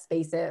small that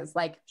space is.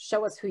 Like,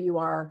 show us who you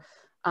are,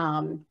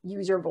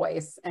 use your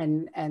voice,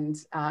 and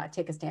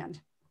take a stand.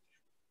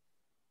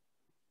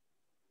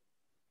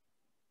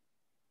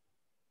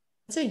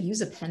 I'd say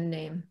use a pen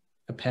name.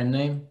 A pen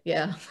name?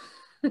 Yeah.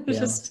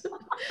 Just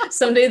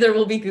someday there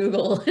will be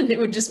Google, and it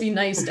would just be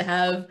nice to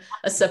have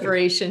a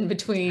separation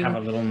between have a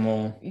little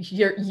more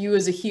you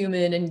as a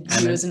human and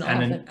you as an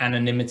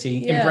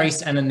anonymity. Yeah.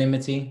 Embrace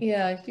anonymity.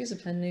 Yeah, use a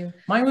pen name.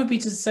 Mine would be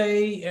to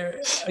say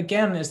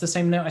again, it's the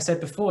same note I said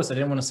before, so I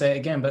didn't want to say it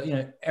again, but you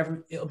know,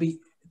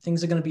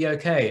 things are going to be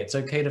okay. It's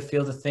okay to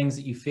feel the things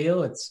that you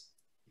feel. It's,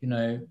 you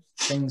know,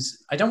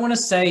 things, I don't want to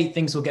say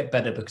things will get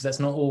better, because that's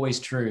not always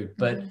true,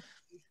 but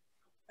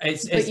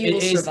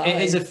it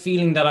is a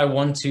feeling that I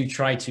want to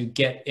try to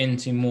get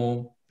into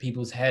more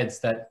people's heads,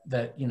 that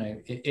you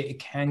know, it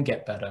can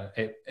get better.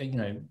 You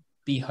know,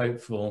 be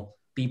hopeful,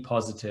 be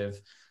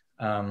positive.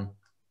 You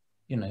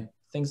know,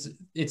 things,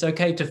 it's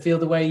okay to feel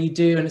the way you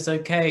do, and it's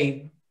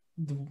okay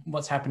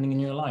what's happening in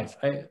your life.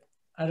 I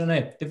don't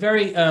know, they're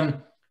very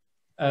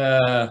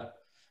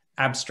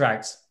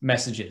abstract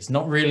messages,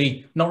 not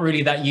really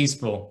that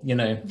useful, you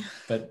know.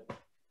 But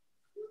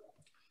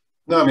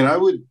no, I mean, I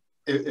would,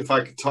 if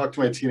I could talk to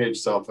my teenage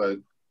self,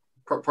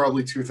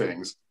 probably two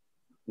things.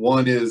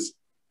 One is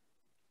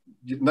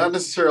not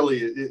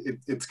necessarily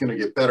it's going to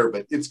get better,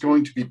 but it's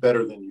going to be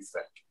better than you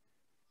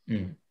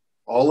think.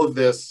 All of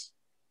this,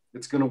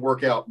 it's going to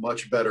work out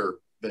much better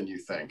than you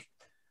think.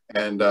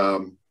 And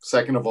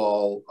second of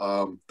all,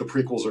 the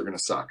prequels are going to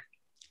suck.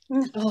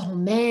 Oh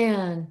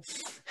man.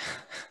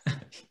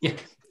 Yeah,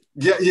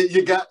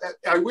 you got,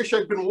 I wish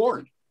I'd been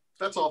warned.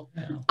 That's all.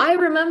 I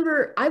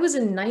remember I was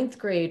in 9th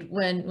grade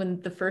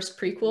when the first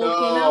prequel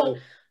came out,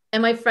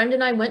 and my friend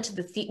and I went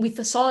to we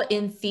saw it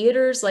in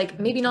theaters, like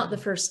maybe not the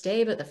first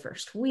day, but the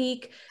first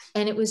week.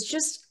 And it was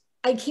just,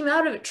 I came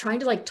out of it trying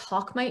to like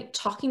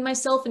talking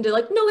myself into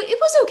like, no, it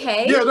was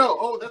okay. Yeah, no,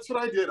 oh, that's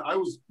what I did. I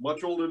was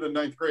much older than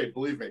 9th grade,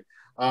 believe me.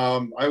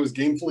 I was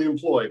gainfully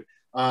employed.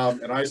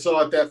 And I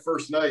saw it that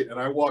first night, and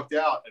I walked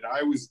out, and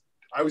I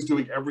was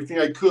doing everything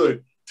I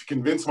could to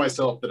convince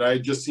myself that I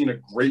had just seen a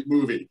great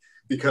movie,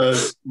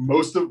 because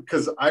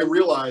I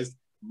realized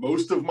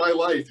most of my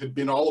life had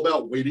been all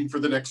about waiting for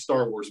the next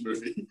Star Wars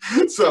movie.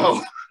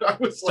 So I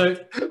was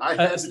I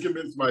had to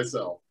convince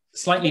myself.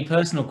 Slightly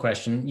personal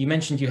question. You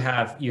mentioned you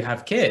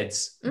have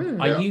kids.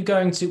 Are you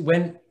going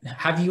to,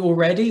 have you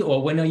already,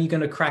 or when are you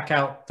going to crack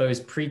out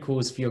those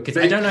prequels for your kids?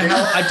 I don't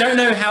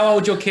know how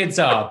old your kids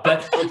are,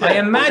 but I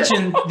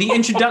imagine the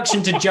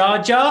introduction to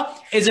Jar Jar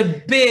is a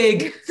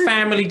big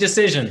family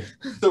decision.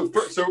 So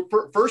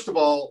first of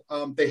all,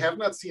 they have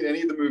not seen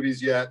any of the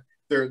movies yet.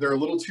 They're a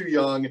little too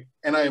young,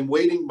 and I am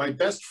waiting. My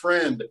best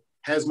friend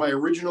has my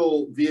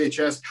original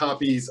VHS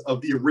copies of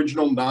the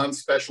original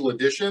non-special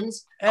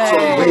editions.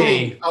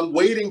 Hey. So I'm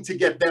waiting to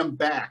get them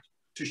back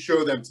to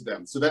show them to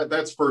them. So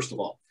that's first of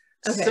all.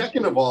 Okay.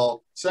 Second of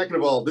all,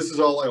 this is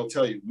all I'll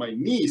tell you. My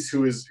niece,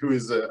 who is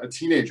a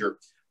teenager,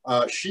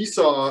 she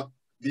saw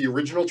the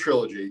original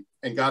trilogy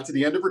and got to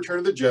the end of Return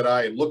of the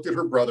Jedi and looked at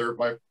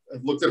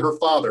her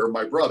father,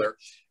 my brother,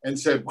 and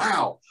said,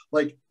 "Wow,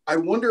 like I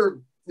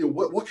wonder, you know,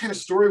 what kind of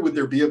story would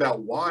there be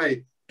about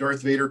why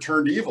Darth Vader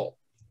turned evil?"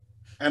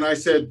 And I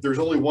said, there's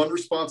only one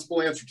responsible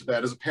answer to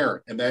that as a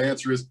parent. And that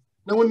answer is,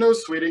 no one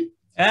knows, sweetie.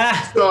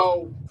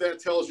 So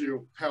that tells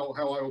you how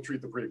I will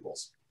treat the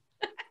prequels.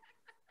 There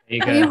you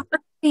go. Have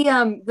you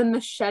heard the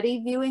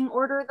machete viewing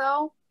order,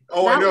 though?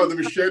 Oh, I know, the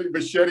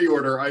machete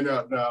order. I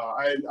know. No,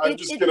 I'm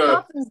just going to... It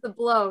softens the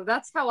blow.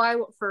 That's how I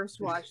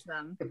first watched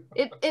them.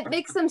 It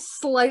makes them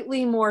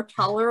slightly more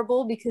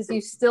tolerable, because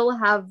you still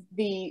have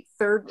the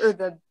third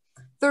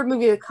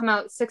movie to come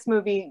out, 6th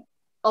movie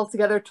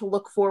altogether to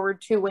look forward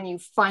to when you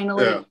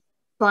finally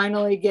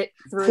get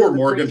through. Poor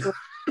Morgan.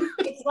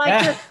 It's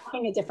like you're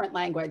talking a different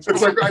language.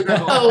 It's like, I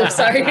know. Oh,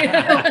 sorry.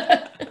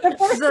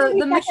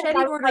 the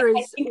machete order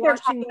is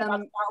watching them.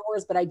 Star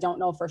Wars, but I don't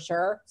know for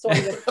sure. So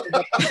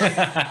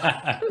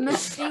the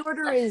machete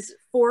order is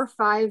 4,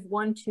 5,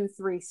 1, 2,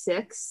 3,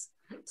 6.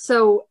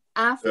 So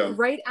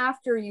right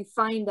after you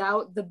find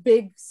out the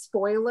big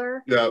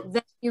spoiler,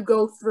 then you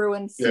go through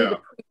and see the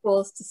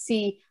prequels to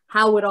see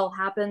how it all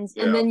happens,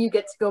 and then you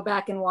get to go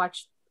back and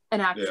watch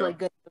an actually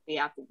good movie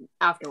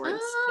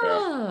afterwards.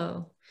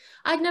 Oh,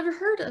 I'd never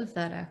heard of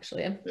that,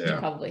 actually. You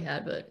probably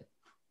had, but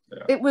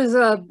it was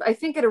I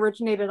think it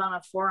originated on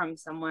a forum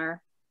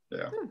somewhere.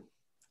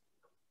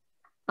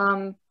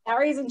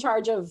 Harry's in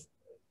charge of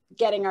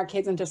getting our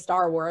kids into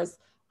Star Wars.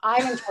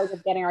 I'm in charge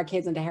of getting our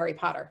kids into Harry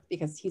Potter,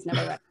 because he's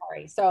never read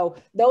Harry. So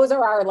those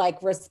are our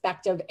like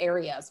respective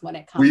areas when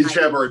it comes. We each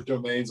have our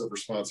domains of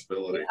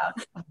responsibility.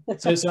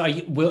 So are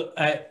you,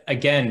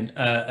 again,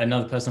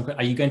 another personal question.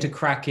 Are you going to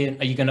crack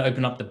in? Are you going to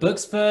open up the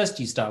books first?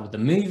 Do you start with the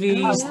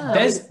movies?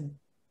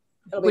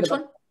 Which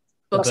one?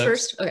 Books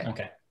first?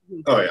 Okay.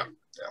 Oh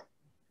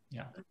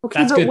yeah. Okay,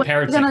 that's good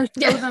parenting. We're going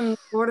to show them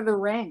Lord of the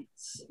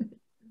Rings.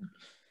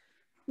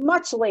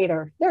 Much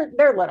later.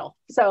 They're little,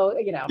 so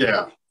you know.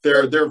 Yeah.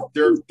 They're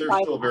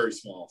still very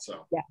small,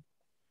 so yeah.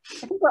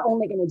 I think we're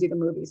only going to do the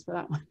movies for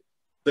that one.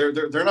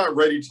 They're not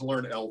ready to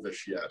learn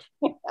Elvish yet.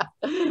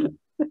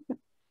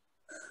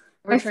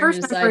 My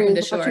first memory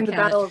is watching the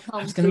Battle of Helm's Deep.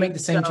 I was going to make the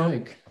same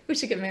joke. We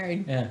should get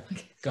married. Yeah.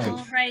 Go on.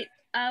 All right.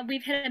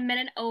 We've hit a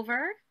minute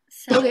over.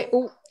 So okay.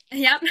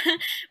 Yep.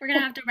 We're going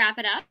to have to wrap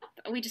it up.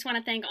 We just want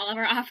to thank all of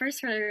our offers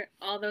for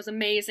all those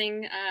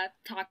amazing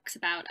talks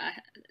about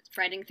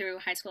writing through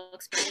high school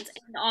experience,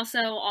 and also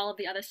all of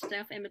the other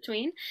stuff in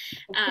between.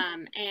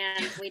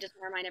 And we just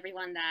want to remind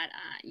everyone that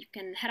you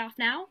can head off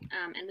now.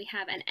 And we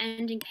have an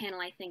ending panel,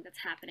 I think, that's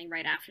happening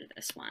right after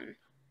this one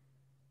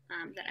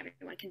that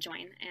everyone can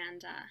join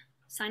and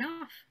sign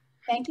off.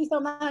 Thank you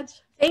so much.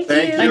 Thank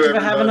you for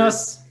having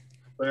us.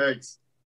 Thanks.